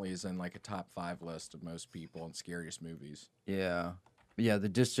constantly is in like a top 5 list of most people and scariest movies. Yeah. Yeah, the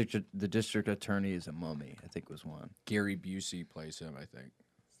district attorney is a mummy, I think was one. Gary Busey plays him, I think.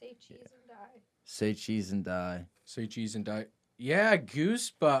 Say cheese and die. Say cheese and die. Say cheese and die. Yeah,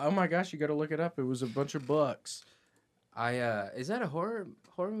 Goosebumps. Oh my gosh, you got to look it up. It was a bunch of books. Is that a horror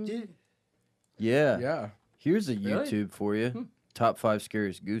movie? Yeah. Yeah. Here's a Really? YouTube for you. Top 5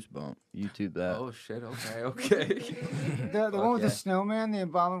 scariest goosebump. YouTube that. Oh shit! Okay. The one with the Okay. snowman, the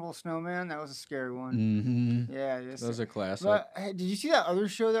abominable snowman, that was a scary one. Mm-hmm. Yeah, yes. That was a classic. But hey, did you see that other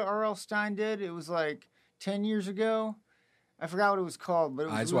show that R.L. Stein did? It was like 10 years ago. I forgot what it was called, but it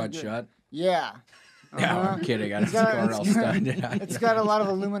was Eyes really Wide good. Shut. Yeah. No, Uh-huh. I'm kidding. I It's don't got- think R.L. Stein did. It's got a lot of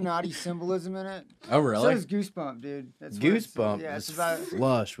Illuminati symbolism in it. Oh, So really? does Goosebump, dude. That's what it's- Goosebump Yeah, is it's about.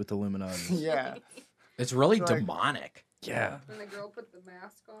 flush with Illuminati. Yeah. It's really It's like- demonic. Yeah. When the girl put the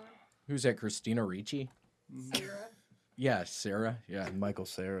mask on, Who's that? Christina Ricci? Sarah. Yeah, Sarah. Yeah. Michael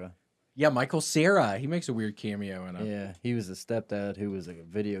Cera. Yeah, Michael Cera. He makes a weird cameo in it. Yeah, he was the stepdad who was like a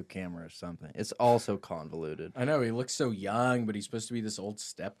video camera or something. It's also convoluted. I know. He looks so young, but he's supposed to be this old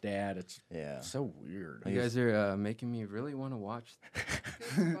stepdad. It's Yeah. so weird. You guys are making me really want to watch.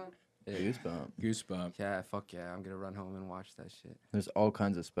 Goosebump. Goosebump. Goosebump. Yeah, fuck yeah! I'm gonna run home and watch that shit. There's all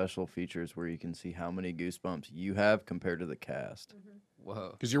kinds of special features where you can see how many goosebumps you have compared to the cast. Whoa.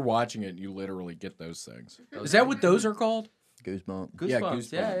 Because you're watching it and you literally get those things. Is that what those are called? Goosebump. Yeah,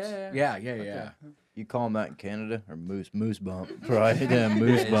 Goosebumps. Yeah. You call them that in Canada or moose bump? Right, damn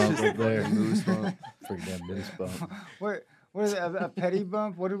moose bump up there. Moose bump. Freaking damn moose bump. What is it? A petty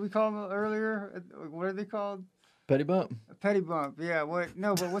bump? What did we call them earlier? What are they called? Petty bump. A petty bump. Yeah. What?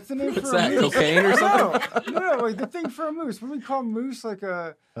 No, but what's the name What's for that? a moose? Cocaine or something? No, like the thing for a moose. What do we call moose? Like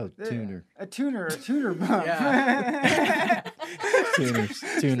a Tuner. a tuner bump. Yeah.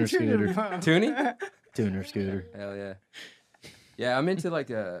 Tuner scooter. bump. Toonie? Tuner scooter. Hell yeah. Yeah, I'm into like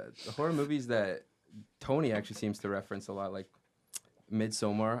the horror movies that Tony actually seems to reference a lot, like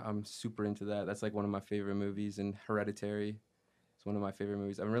Midsommar. I'm super into that. That's like one of my favorite movies, and Hereditary. It's one of my favorite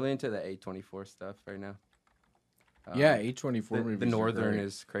movies. I'm really into the A24 stuff right now. Yeah, A24 movies. The are Northern great.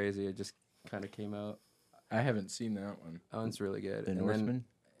 is crazy. It just kind of came out. I haven't seen that one. Oh, it's really good. The And then- Northman.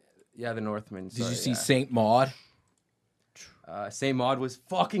 yeah, The Northman. Did you sorry, see yeah. Saint Maud? Saint Maud was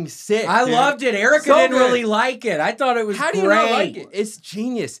fucking sick. I dude. loved it. Erica So didn't good. really like it. I thought it was How do great. you not like it? It's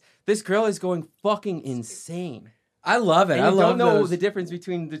genius. This girl is going fucking insane. I love it. And I you love don't know those. the difference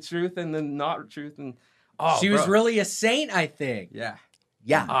between the truth and the not truth. And She was bro. really a saint, I think. Yeah.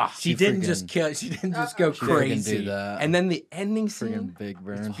 Yeah. she she didn't freaking- just kill. She didn't just go She freaking crazy. do that. And then the ending scene. Friggin' Big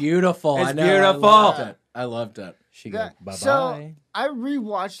Burn. Beautiful. It's I know. beautiful. I loved it. I loved it. She Yeah, goes, bye-bye. so I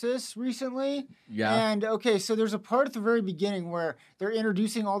rewatched this recently. Yeah. And okay, so there's a part at the very beginning where they're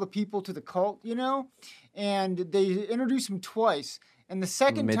introducing all the people to the cult, you know, and they introduce them twice. And the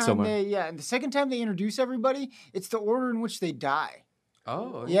second time Midsommar. they introduce everybody, it's the order in which they die.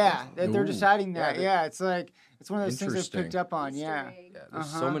 Oh. Yeah, they're just Ooh. hiding that. Yeah, Yeah, it's like it's one of those things I've Interesting. picked up on. Easter Yeah. egg. Yeah, there's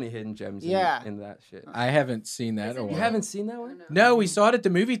Uh-huh. so many hidden gems Yeah. in that shit. I haven't seen that in a You while. You haven't seen that one? No, we saw it at the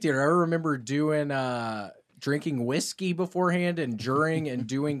movie theater. I remember doing drinking whiskey beforehand and during and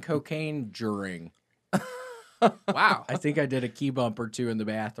doing cocaine during. Wow. I think I did a key bump or two in the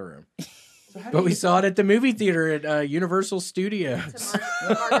bathroom. But we saw it at the movie theater at Universal Studios.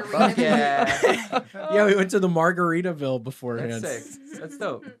 Fuck yeah. Yeah, we went to the Margaritaville beforehand. That's sick. That's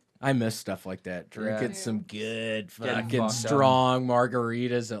dope. I miss stuff like that. Drinking Yeah. some good Getting fucking fucked up. strong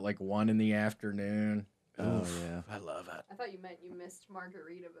margaritas at like 1 in the afternoon. Oh, Oof, yeah. I love it. I thought you meant you missed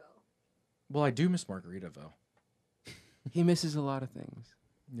Margaritaville. Well, I do miss Margaritaville. He misses a lot of things.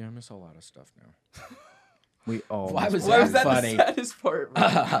 Yeah, I miss a lot of stuff now. We all. Why was Why that was that funny? the saddest part? bro?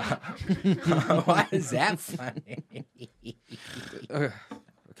 Why is that funny?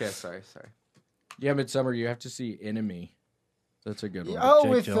 Okay, sorry. Yeah, Midsummer, you have to see Enemy. That's a good one. Oh,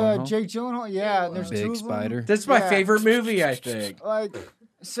 Jake with Gyllenhaal? Jake Gyllenhaal. Yeah, and there's two Big of them. spider. That's my Yeah. favorite movie, I think. Like,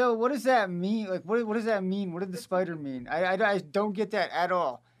 so what does that mean? Like, what does that mean? What did the spider mean? I don't get that at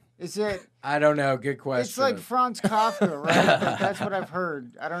all. Is it? I don't know. Good question. It's like Franz Kafka, right? Like, that's what I've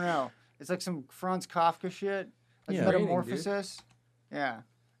heard. I don't know. It's like some Franz Kafka shit, like Yeah. metamorphosis. Yeah,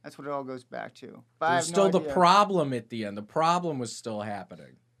 that's what it all goes back to. But I There's have still no the idea. problem at the end. The problem was still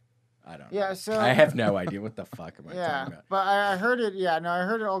happening. I don't know. Yeah, so I have no idea what the fuck am I yeah, talking about. but I heard it. Yeah, no, I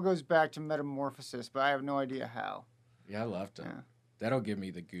heard it all goes back to metamorphosis, but I have no idea how. Yeah, I loved it. Yeah. That'll give me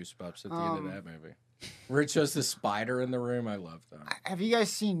the goosebumps at the end of that movie. Where it shows the spider in the room, I love that. Have you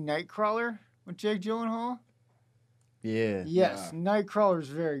guys seen Nightcrawler with Jake Gyllenhaal? Yeah. Yes, Nightcrawler's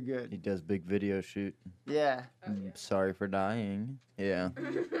very good. He does big video shoot. Yeah. Sorry for dying. Yeah.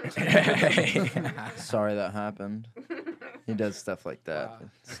 Sorry that happened. He does stuff like that.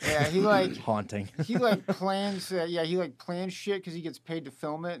 Yeah, he like Haunting. he like plans. He like plans shit because he gets paid to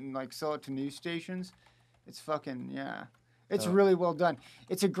film it and like sell it to news stations. It's fucking yeah. It's really well done.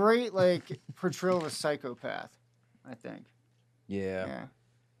 It's a great like portrayal of a psychopath. I think. Yeah. Yeah.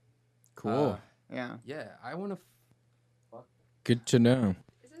 Cool. Yeah. Yeah, I want to. Good to know.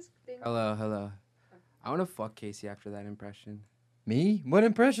 Hello. I want to fuck Casey after that impression. Me? What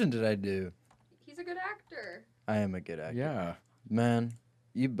impression did I do? He's a good actor. I am a good actor. Yeah. Man,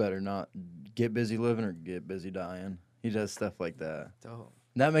 you better not get busy living or get busy dying. He does stuff like that. Dope.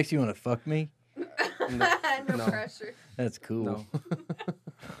 That makes you want to fuck me? No No. pressure. That's cool. No.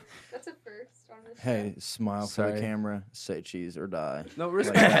 That's a first on this Hey, smile for Sorry. the camera, say cheese or die. No,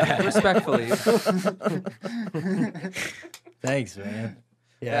 respectfully. Thanks, man.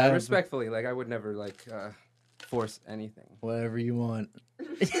 Yeah, respectfully. Like I would never force anything. Whatever you want.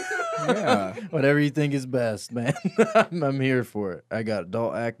 Yeah. Whatever you think is best, man. I'm here for it. I got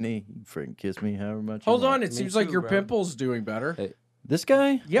adult acne. You freaking kiss me however much you Hold want. on. It Me seems like too, your bro. pimple's doing better. Hey. This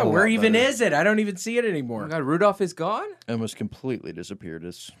guy? Yeah, A where lot even better. is it? I don't even see it Oh anymore. my God, Rudolph is gone. Almost completely disappeared.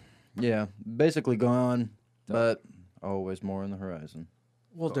 It's, yeah, basically gone, but always more on the horizon.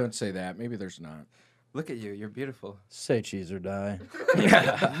 Well, don't say that. Maybe there's not. Look at you. You're beautiful. Say cheese or die.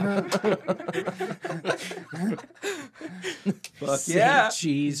 Fuck Say yeah.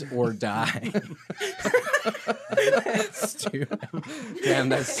 cheese or die. That's stupid. Damn,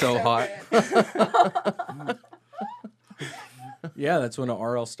 that's so hot. Yeah, that's one of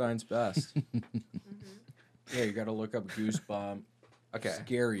R.L. Stein's best. Yeah, you got to look up Goosebump. Okay.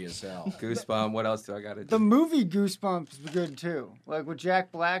 Scary as hell. Goosebump. What else do I got to The do? movie Goosebumps is good too. Like with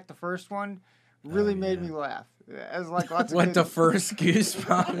Jack Black, the first one really made me laugh. As like lots of What, kids. the first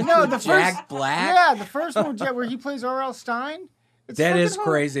Goosebump? No, the Jack first- Black? Yeah, the first one where he plays R.L. Stein. It's That fucking is hor-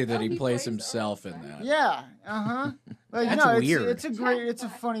 crazy that Oh, he he plays plays himself in R.L. that. Yeah, like That's no, weird. it's a great, it's a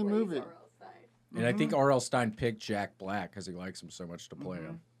funny movie. And I think R.L. Stein picked Jack Black because he likes him so much to play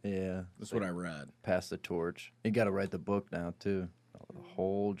him. Yeah. That's what I read. Pass the torch. You got to write the book now, too. The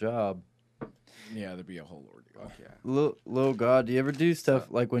whole job. Yeah, that'd be a whole ordeal. Yeah. Little God, do you ever do stuff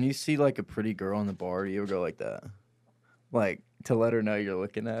like when you see like a pretty girl in the bar, do you ever go like that? Like to let her know you're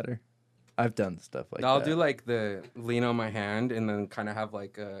looking at her? I've done stuff like I'll that. do like the lean on my hand and then kind of have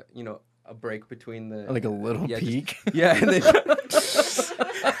like a break between the like a little yeah, just- peek. yeah. And then,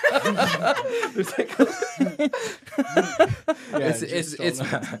 there's like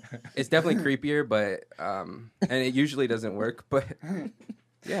it's definitely creepier, but and it usually doesn't work, but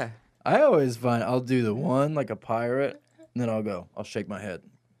yeah. I always find I'll do the one like a pirate, and then I'll shake my head,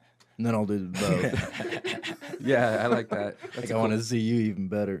 and then I'll do both. Yeah, I like that. Like I want to see you even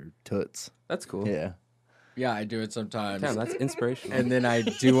better, toots. That's cool. Yeah. Yeah, I do it sometimes. Damn, that's inspirational. And then I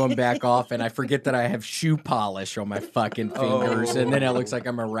do them back off, and I forget that I have shoe polish on my fucking fingers, and then it looks like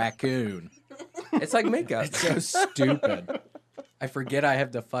I'm a raccoon. It's like makeup. It's so stupid. I forget I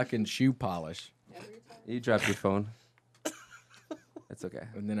have the fucking shoe polish, You dropped your phone. That's okay.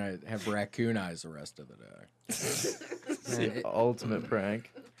 and then I have raccoon eyes the rest of the day. It's the ultimate prank.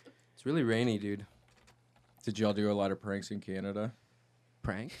 It's really rainy, dude. Did y'all do a lot of pranks in Canada?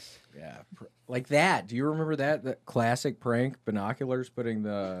 Pranks? Yeah, like that. Do you remember that classic prank? Binoculars, putting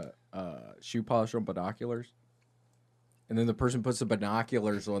the shoe polish on binoculars, and then the person puts the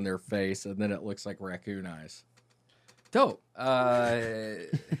binoculars on their face, and then it looks like raccoon eyes. Dope.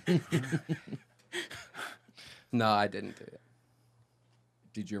 No, I didn't do it.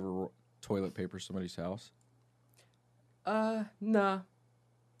 Did you ever toilet paper somebody's house? No.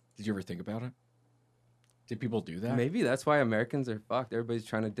 Did you ever think about it? Did people do that? Maybe that's why Americans are fucked. Everybody's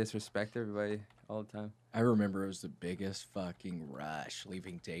trying to disrespect everybody all the time. I remember it was the biggest fucking rush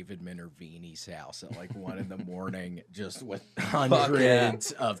leaving David Minervini's house at like 1 a.m, just with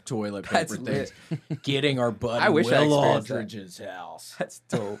hundreds of toilet That's paper things. Getting our buddy I wish I Will experienced that. Aldridge's house. That's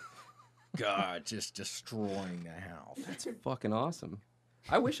dope. God, just destroying the house. That's fucking awesome.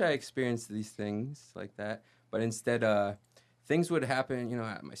 I wish I experienced these things like that, but instead, things would happen,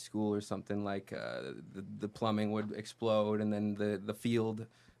 at my school or something. Like the plumbing would explode, and then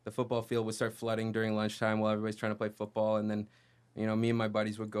the football field would start flooding during lunchtime while everybody's trying to play football, and then, me and my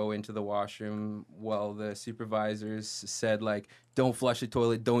buddies would go into the washroom while the supervisors said like, "Don't flush the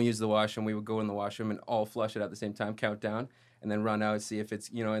toilet, don't use the washroom." We would go in the washroom and all flush it at the same time, count down, and then run out and see if it's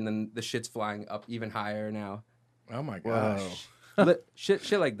and then the shit's flying up even higher now. Oh my Whoa. gosh.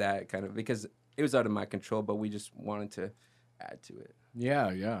 shit like that, kind of, because it was out of my control, but we just wanted to add to it.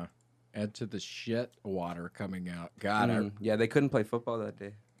 Yeah. Add to the shit water coming out. God, Yeah, they couldn't play football that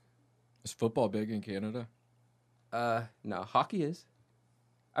day. is football big in Canada? No, hockey is.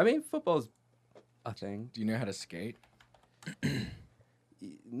 I mean, football's a thing. Do you know how to skate?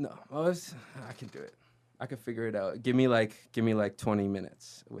 No, I can do it. I can figure it out. Give me like 20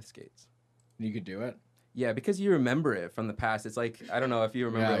 minutes with skates. You could do it? Yeah, because you remember it from the past. It's like, I don't know if you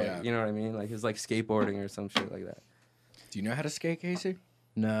remember, Yeah. you know what I mean? Like, it's like skateboarding or some shit like that. Do you know how to skate, Casey?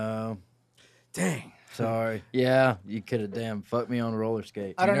 No. Dang. Sorry. Yeah, you could have damn fucked me on roller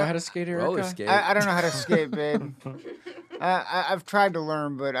skate. Do you don't know know- how to skate, Erica? Roller skate. I don't know how to skate, babe. I've tried to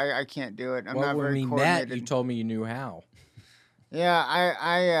learn, but I can't do it. I'm Well, not when very we coordinated. met, you told me you knew how. Yeah,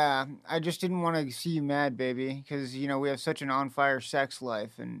 I just didn't want to see you mad, baby, because you know we have such an on-fire sex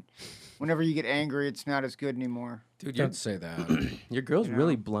life, and whenever you get angry, it's not as good anymore. Dude, Don't say that. your girl's You know?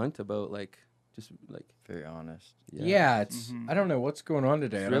 really blunt about just Very honest. Yeah, it's. I don't know what's going on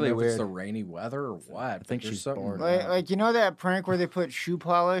today. I don't really know if it's weird. the rainy weather or what. I think she's bored. Like you know that prank where they put shoe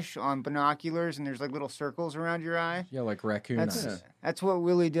polish on binoculars and there's like little circles around your eye. Yeah, like raccoon That's eyes. that's what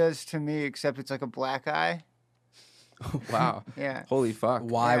Willie does to me, except it's like a black eye. Wow. Yeah. Holy fuck.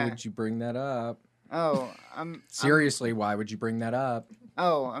 Why Yeah. would you bring that up? Oh, I'm Seriously, why would you bring that up?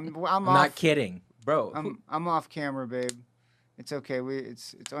 I'm I'm off. not kidding. Bro, I'm off camera, babe. It's okay.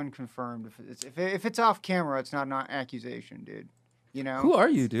 It's unconfirmed. If it's off camera, it's not an accusation, dude. You know. who are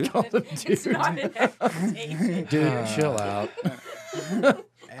you, dude? It's not an accusation. Dude, chill out.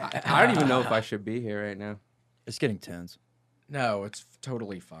 I don't even know if I should be here right now. It's getting tense. No, it's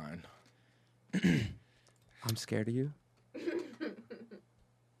totally fine. I'm scared of you.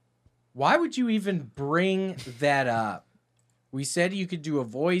 Why would you even bring that up? We said you could do a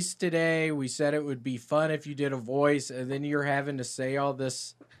voice today. We said it would be fun if you did a voice, and then you're having to say all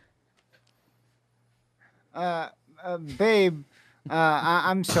this. Babe,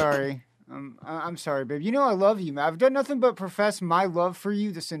 I'm sorry. I'm sorry, babe. You know I love you, man. I've done nothing but profess my love for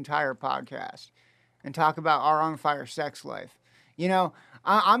you this entire podcast and talk about our on fire sex life. You know,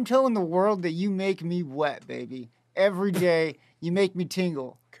 I'm telling the world that you make me wet, baby. Every day you make me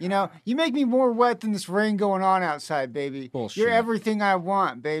tingle. You know, you make me more wet than this rain going on outside, baby. Bullshit. You're everything I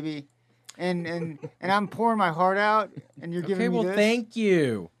want, baby. And I'm pouring my heart out, and you're Okay, giving me well, this. thank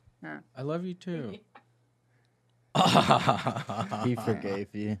you. Yeah. I love you too. He forgave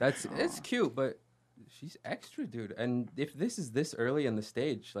you. It's cute, but she's extra, dude. And if this is this early in the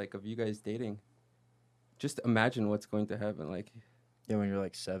stage, like of you guys dating, just imagine what's going to happen. Like, Yeah, when you're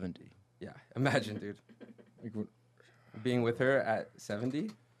like 70. yeah, imagine, dude, Like, what- being with her at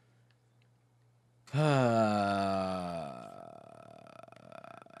 70.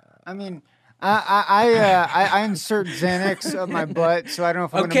 I mean, I insert Xanax up my butt, so I don't know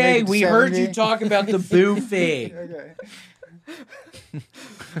if I'm gonna Okay, make it we heard 70. you talk about the boofing. Okay.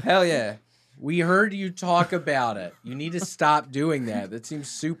 Hell yeah. We heard you talk about it. You need to stop doing that. That seems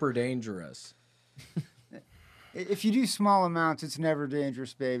super dangerous. If you do small amounts, it's never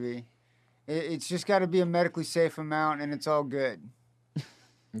dangerous, baby. It's just got to be a medically safe amount, and it's all good.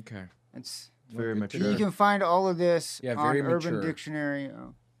 Okay. It's Very good to mature. you can find all of this Yeah, on very Urban mature. Dictionary.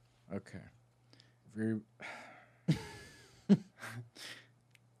 Oh. Okay. Very.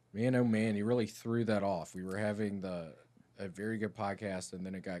 Man, oh man, he really threw that off. We were having a very good podcast, and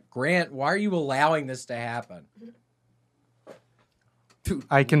then it got Grant. Why are you allowing this to happen? Dude,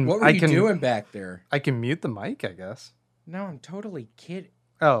 I can. What were I you can, doing back there? I can mute the mic, I guess. No, I'm totally kidding,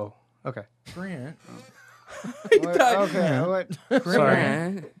 Oh, okay. Grant. What? Okay. What? Sorry.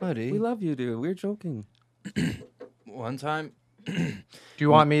 Grant, Buddy. we love you, dude. We're joking. One time, Do you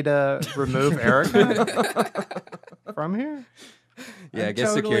want me to remove Erica from here? Yeah, I'm get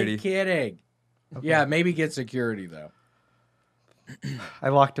totally security. Kidding. Yeah, maybe get security though. I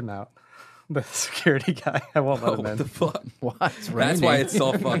locked him out. The security guy. I won't let Oh, him what in. the fuck? why? It's raining. That's why it's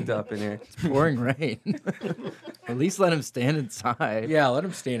so fucked up in here. It's pouring rain. At least let him stand inside. Yeah, let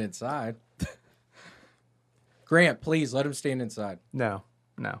him stand inside. Grant, please let him stand inside. No.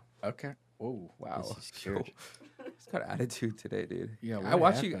 Okay. Oh wow. He's scared. He's got attitude today, dude. Yeah, I what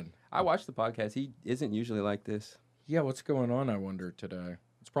watch you. happened? I watch the podcast. He isn't usually like this. Yeah, what's going on? I wonder today.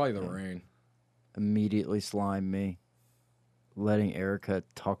 It's probably the rain. Immediately slime me. Letting Erica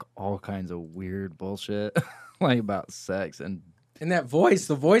talk all kinds of weird bullshit, like about sex, and And that voice,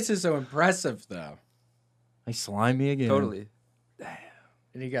 the voice is so impressive though. they slime me again. Totally.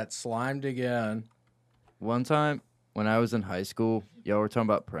 And he got slimed again. One time when I was in high school, y'all were talking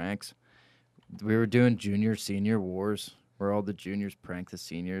about pranks. We were doing junior senior wars where all the juniors prank the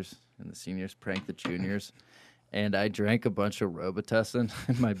seniors and the seniors prank the juniors. And I drank a bunch of Robitussin,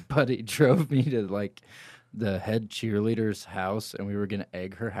 and my buddy drove me to like the head cheerleader's house, and we were gonna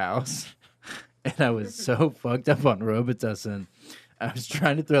egg her house. And I was so fucked up on Robitussin. I was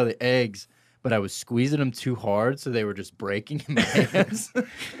trying to throw the eggs, but I was squeezing them too hard, so they were just breaking in my hands.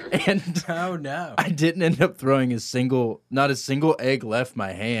 And Oh no. I didn't end up throwing not a single egg left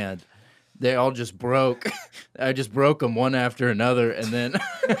my hand. They all just broke. I just broke them one after another, and then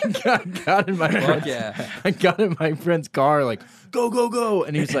I got in my Fuck friend's, yeah. I got in my friend's car like, go, go, go,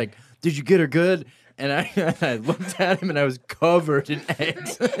 and he was like, did you get her good? And I looked at him and I was covered in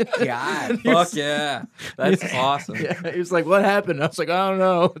eggs. God, fuck yeah. That's awesome. Yeah, he was like, what happened? I was like, I don't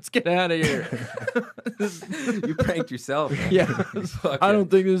know. Let's get out of here. You pranked yourself, man. Yeah. Fuck I yeah.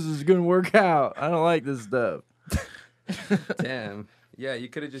 don't think this is going to work out. I don't like this stuff. Damn. Yeah, you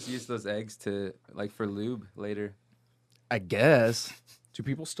could have just used those eggs to like for lube later. I guess. Do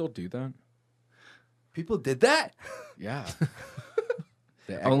people still do that? People did that? Yeah.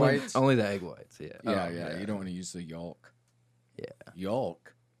 The egg Only, whites? only the egg whites, yeah. Yeah, yeah. You don't want to use the yolk. Yeah.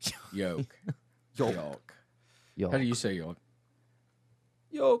 Yolk. Yolk. Yolk. Yolk. How do you say yolk?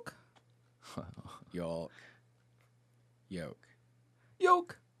 Yolk. Yolk. Yolk.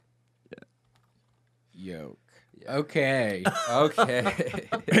 Yolk. Yolk. Yeah. Okay.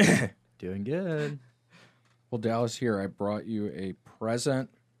 Okay. Doing good. Well, Dallas, here, I brought you a present.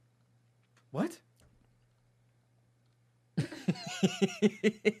 What?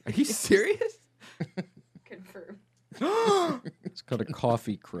 Are you serious? Confirm. It's called a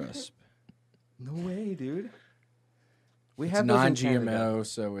coffee crisp. No way, dude. We It's have those in Canada. non-GMO,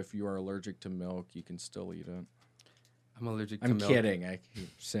 so if you are allergic to milk, you can still eat it. I'm allergic to I'm milk. kidding. I keep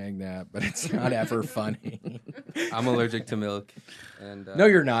saying that, but it's not ever funny. I'm allergic to milk. And No,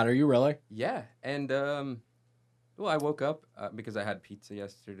 you're not. Are you really? Yeah, and well, I woke up because I had pizza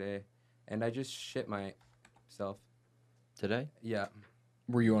yesterday, and I just shit myself. Today? Yeah,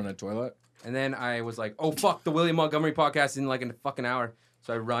 Were you on a toilet? and then I was like, "Oh fuck, the William Montgomery podcast in like a fucking hour."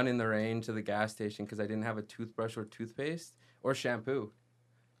 So I run in the rain to the gas station because I didn't have a toothbrush or toothpaste or shampoo,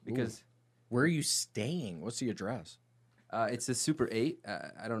 because Where are you staying? What's the address? it's the Super 8.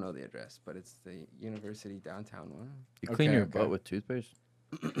 I don't know the address, but it's the university downtown one. You clean Okay, your okay. butt with toothpaste?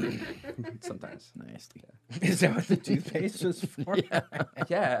 Sometimes. Nasty. Is that what the toothpaste was for?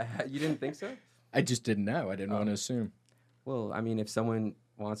 Yeah, you didn't think so? I just didn't know. I didn't want to assume. Well, I mean, if someone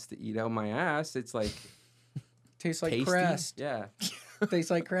wants to eat out my ass, it's like Tastes like tasty. crest. Yeah,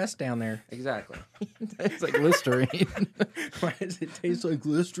 Tastes like crest down there. exactly. It's like Listerine. Why does it taste like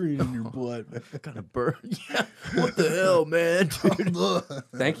Listerine in your blood? Kind of burn. Yeah. What the hell, man? Dude?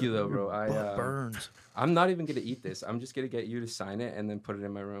 Thank you, though, bro. Butt burns. I'm not even gonna eat this. I'm just gonna get you to sign it and then put it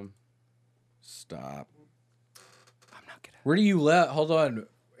in my room. Stop. I'm not gonna. Where do you live? Hold on.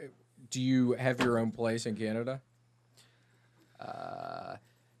 Do you have your own place in Canada?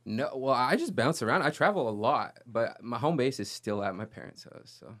 No, well, I just bounce around. I travel a lot, but my home base is still at my parents'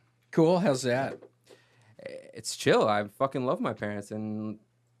 house. So Cool. How's that? it's chill. I fucking love my parents, and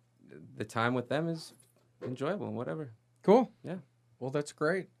the time with them is enjoyable and whatever. Cool. Yeah. Well, that's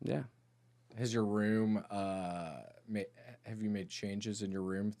great. Yeah. Has your room, have you made changes in your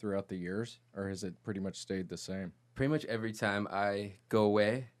room throughout the years, or has it pretty much stayed the same? Pretty much every time I go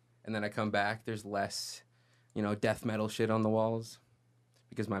away and then I come back, there's less, death metal shit on the walls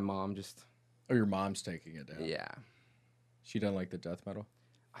because my mom just, Oh, your mom's taking it down. yeah. She doesn't like the death metal?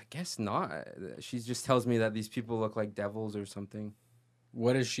 I guess not. She just tells me that these people look like devils or something.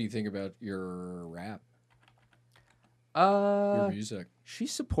 What does she think about your rap, Uh, your music?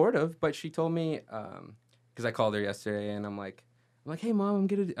 she's supportive, but she told me because I called her yesterday and I'm like, hey mom,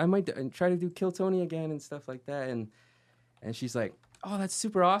 I might try to do Kill Tony again and stuff like that, and she's like, oh, that's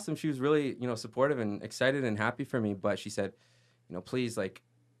super awesome. She was really supportive and excited and happy for me, but she said, please, like,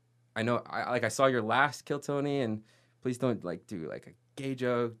 I know I saw your last Kill Tony, and please don't do a gay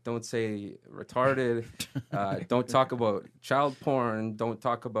joke. Don't say retarded. Don't talk about child porn. Don't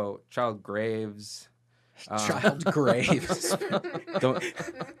talk about child graves. Child graves. Don't.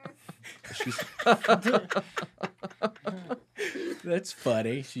 That's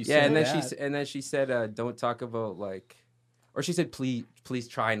funny. She Yeah, said and then that. she said, don't talk about or she said, please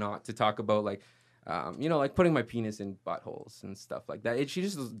try not to talk about putting my penis in buttholes and stuff like that. She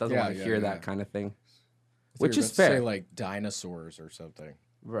just doesn't want to hear that kind of thing, which is fair. Say like dinosaurs or something.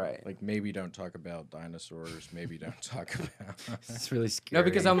 Right. Like maybe don't talk about dinosaurs. Maybe don't talk about. It's really scary. No,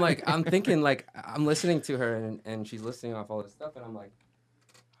 because I'm thinking I'm listening to her and she's listing off all this stuff and I'm like,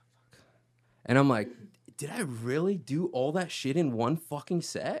 did I really do all that shit in one fucking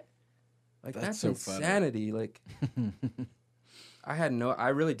set? That's so funny. insanity. I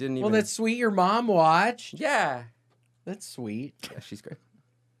really didn't even. Well, that's sweet. Your mom watched. yeah. That's sweet. Yeah, she's great.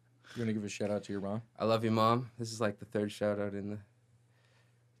 You want to give a shout out to your mom? I love you, Mom. This is the third shout out in the.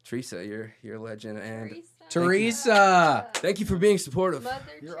 Teresa, you're a legend, and Teresa. thank you for being supportive. Mother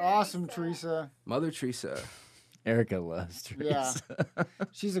You're Teresa. awesome, Teresa. Mother Teresa. Erica loves Teresa. Yeah.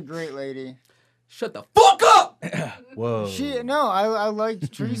 She's a great lady. Shut the fuck up! Whoa. I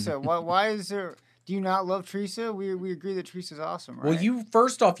liked Teresa. Why is there? Do you not love Teresa? We agree that Teresa's awesome, right? Well, you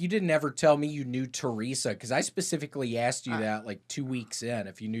first off, you didn't ever tell me you knew Teresa because I specifically asked you that like 2 weeks in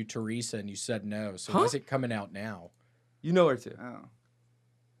if you knew Teresa and you said no. So why is it coming out now? You know her too. Oh.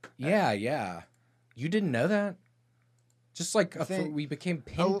 Yeah. You didn't know that? Just like think- we became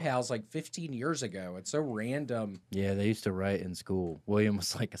pen pals like 15 years ago. It's so random. Yeah, they used to write in school. William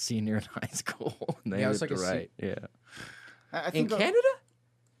was like a senior in high school. And they Yeah, I was used like to a write. Yeah. I In think Canada?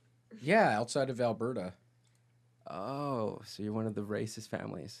 Yeah, outside of Alberta. Oh, so you're one of the racist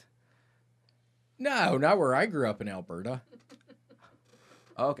families. No, not where I grew up in Alberta.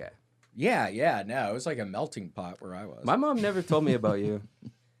 Okay. Yeah, no. It was like a melting pot where I was. My mom never told me about you.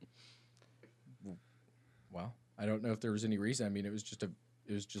 Well, I don't know if there was any reason. I mean, it was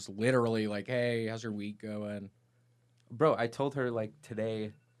just literally like, hey, how's your week going? Bro, I told her like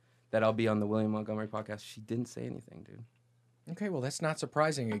today that I'll be on the William Montgomery podcast. She didn't say anything, dude. Okay, well, that's not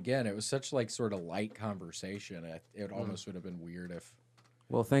surprising. Again, it was such like sort of light conversation. It almost would have been weird if.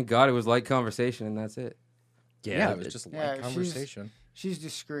 Well, thank God it was light conversation and that's it. Yeah, it was just light Yeah, conversation. she's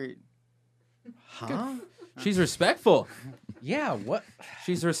discreet. Huh? She's respectful. Yeah. What?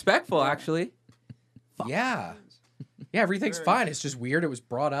 She's respectful, actually. Yeah. Yeah. Everything's fine. It's just weird. It was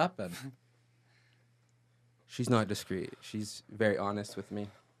brought up and. She's not discreet. She's very honest with me.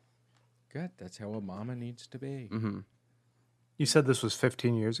 Good. That's how a mama needs to be. Mm-hmm. You said this was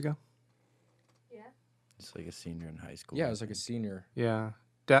 15 years ago? It's like a senior in high school. Yeah, I was like a senior. Yeah.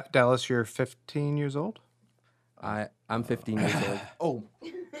 Dallas, you're 15 years old? I'm 15 years old. Oh.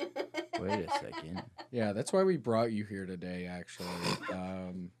 Wait a second. Yeah, that's why we brought you here today. Actually,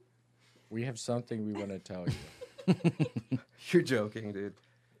 we have something we want to tell you. You're joking, dude.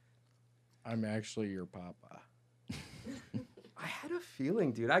 I'm actually your papa. I had a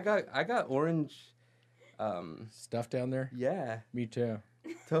feeling, dude. I got orange. Stuff down there? Yeah. Me too.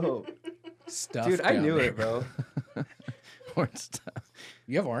 Dope. Stuff. Dude, I down knew there. it, bro. Orange stuff.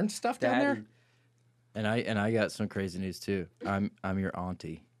 You have orange stuff down there? Daddy. And I got some crazy news too. I'm your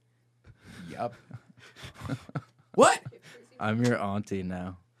auntie. Yup. What? I'm your auntie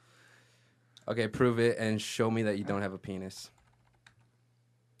now. Okay, prove it and show me that you don't have a penis.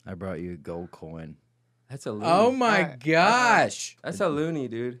 I brought you a gold coin. That's a loony. Oh my Alright. gosh. That's a loony,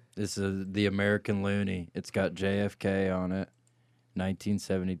 dude. This is the American Looney. It's got JFK on it.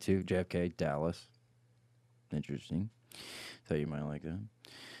 1972 JFK Dallas. Interesting. Thought you might like that.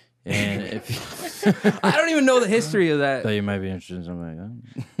 And if I don't even know the history of that. thought you might be interested in something like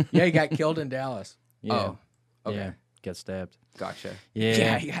that. Yeah, he got killed in Dallas. Yeah. Oh, okay. Yeah. Got stabbed. Gotcha. Yeah.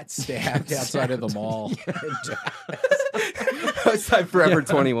 Yeah, he got stabbed outside of the mall. Outside Forever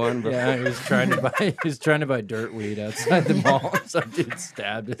 21, bro. Yeah, he was trying to buy dirt weed outside the mall. Some dude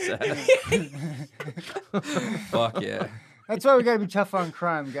stabbed his ass. Fuck yeah. That's why we gotta be tough on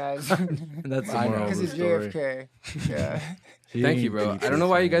crime, guys. That's the I know. moral of Because the of story. JFK. Yeah. Thank you, bro. I don't know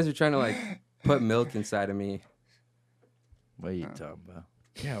why you guys are trying to like put milk inside of me. What are you talking about?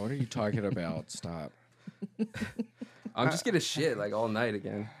 Yeah, what are you talking about? Stop. I'm just gonna shit like all night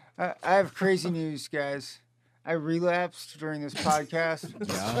again. I have crazy news, guys. I relapsed during this podcast.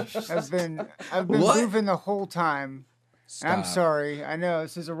 Yeah. I've been What? moving the whole time. And I'm Stop. sorry. I know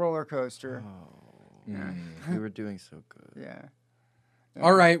this is a roller coaster. We were doing so good. Yeah.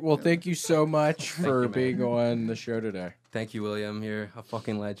 All right. Well, thank you so much for you, man. being on the show today. Thank you, William. You're a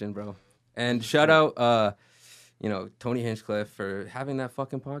fucking legend, bro. And shout out, Tony Hinchcliffe for having that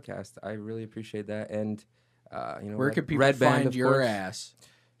fucking podcast. I really appreciate that. And Where can people Red Band, find of your course. ass?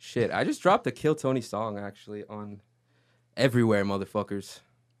 Shit, I just dropped a Kill Tony song actually on everywhere, motherfuckers.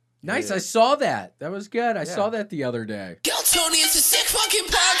 Nice. Yeah. I saw that. That was good. I saw that the other day.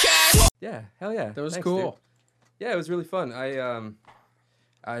 Yeah, hell yeah. That was Thanks, cool. dude. Yeah, it was really fun. I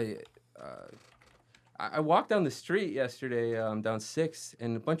walked down the street yesterday, down 6,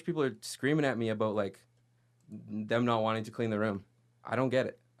 and a bunch of people are screaming at me about like them not wanting to clean the room. I don't get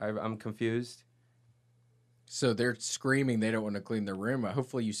it. I'm confused. So they're screaming they don't want to clean the room.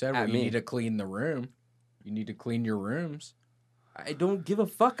 Hopefully you said, well, At you me. need to clean the room. You need to clean your rooms. I don't give a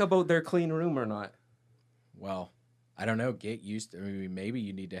fuck about their clean room or not. Well, I don't know. Get used to maybe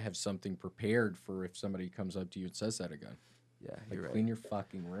you need to have something prepared for if somebody comes up to you and says that again. Yeah, Like, you're right. clean your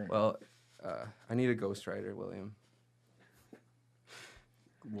fucking room. Well, I need a ghostwriter, William.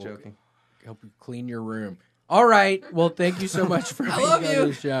 We'll Joking. help you clean your room. All right. Well, thank you so much for being love on you.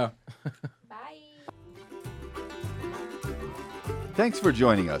 the show. Thanks for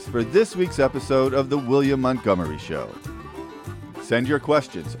joining us for this week's episode of The William Montgomery Show. Send your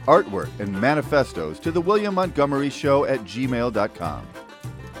questions, artwork, and manifestos to The William Montgomery Show at gmail.com.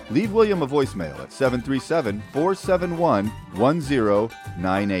 Leave William a voicemail at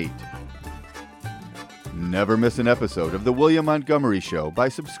 737-471-1098. Never miss an episode of The William Montgomery Show by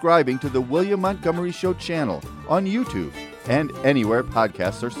subscribing to The William Montgomery Show channel on YouTube and anywhere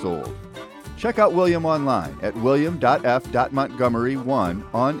podcasts are sold. Check out William online at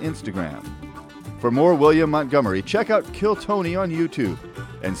william.f.montgomery1 on Instagram. For more William Montgomery, check out Kill Tony on YouTube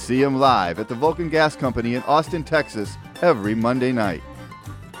and see him live at the Vulcan Gas Company in Austin, Texas every Monday night.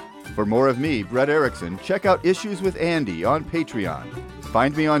 For more of me, Brett Erickson, check out Issues with Andy on Patreon.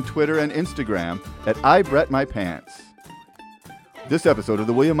 Find me on Twitter and Instagram at IBrettMyPants. This episode of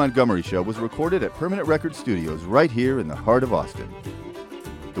The William Montgomery Show was recorded at Permanent Record Studios right here in the heart of Austin.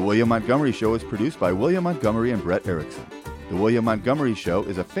 The William Montgomery Show is produced by William Montgomery and Brett Erickson. The William Montgomery Show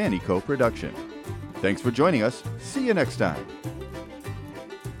is a Fanny Co-production. Thanks for joining us. See you next time.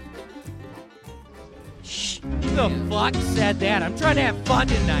 Who the fuck said that? I'm trying to have fun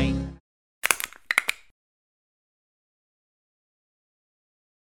tonight.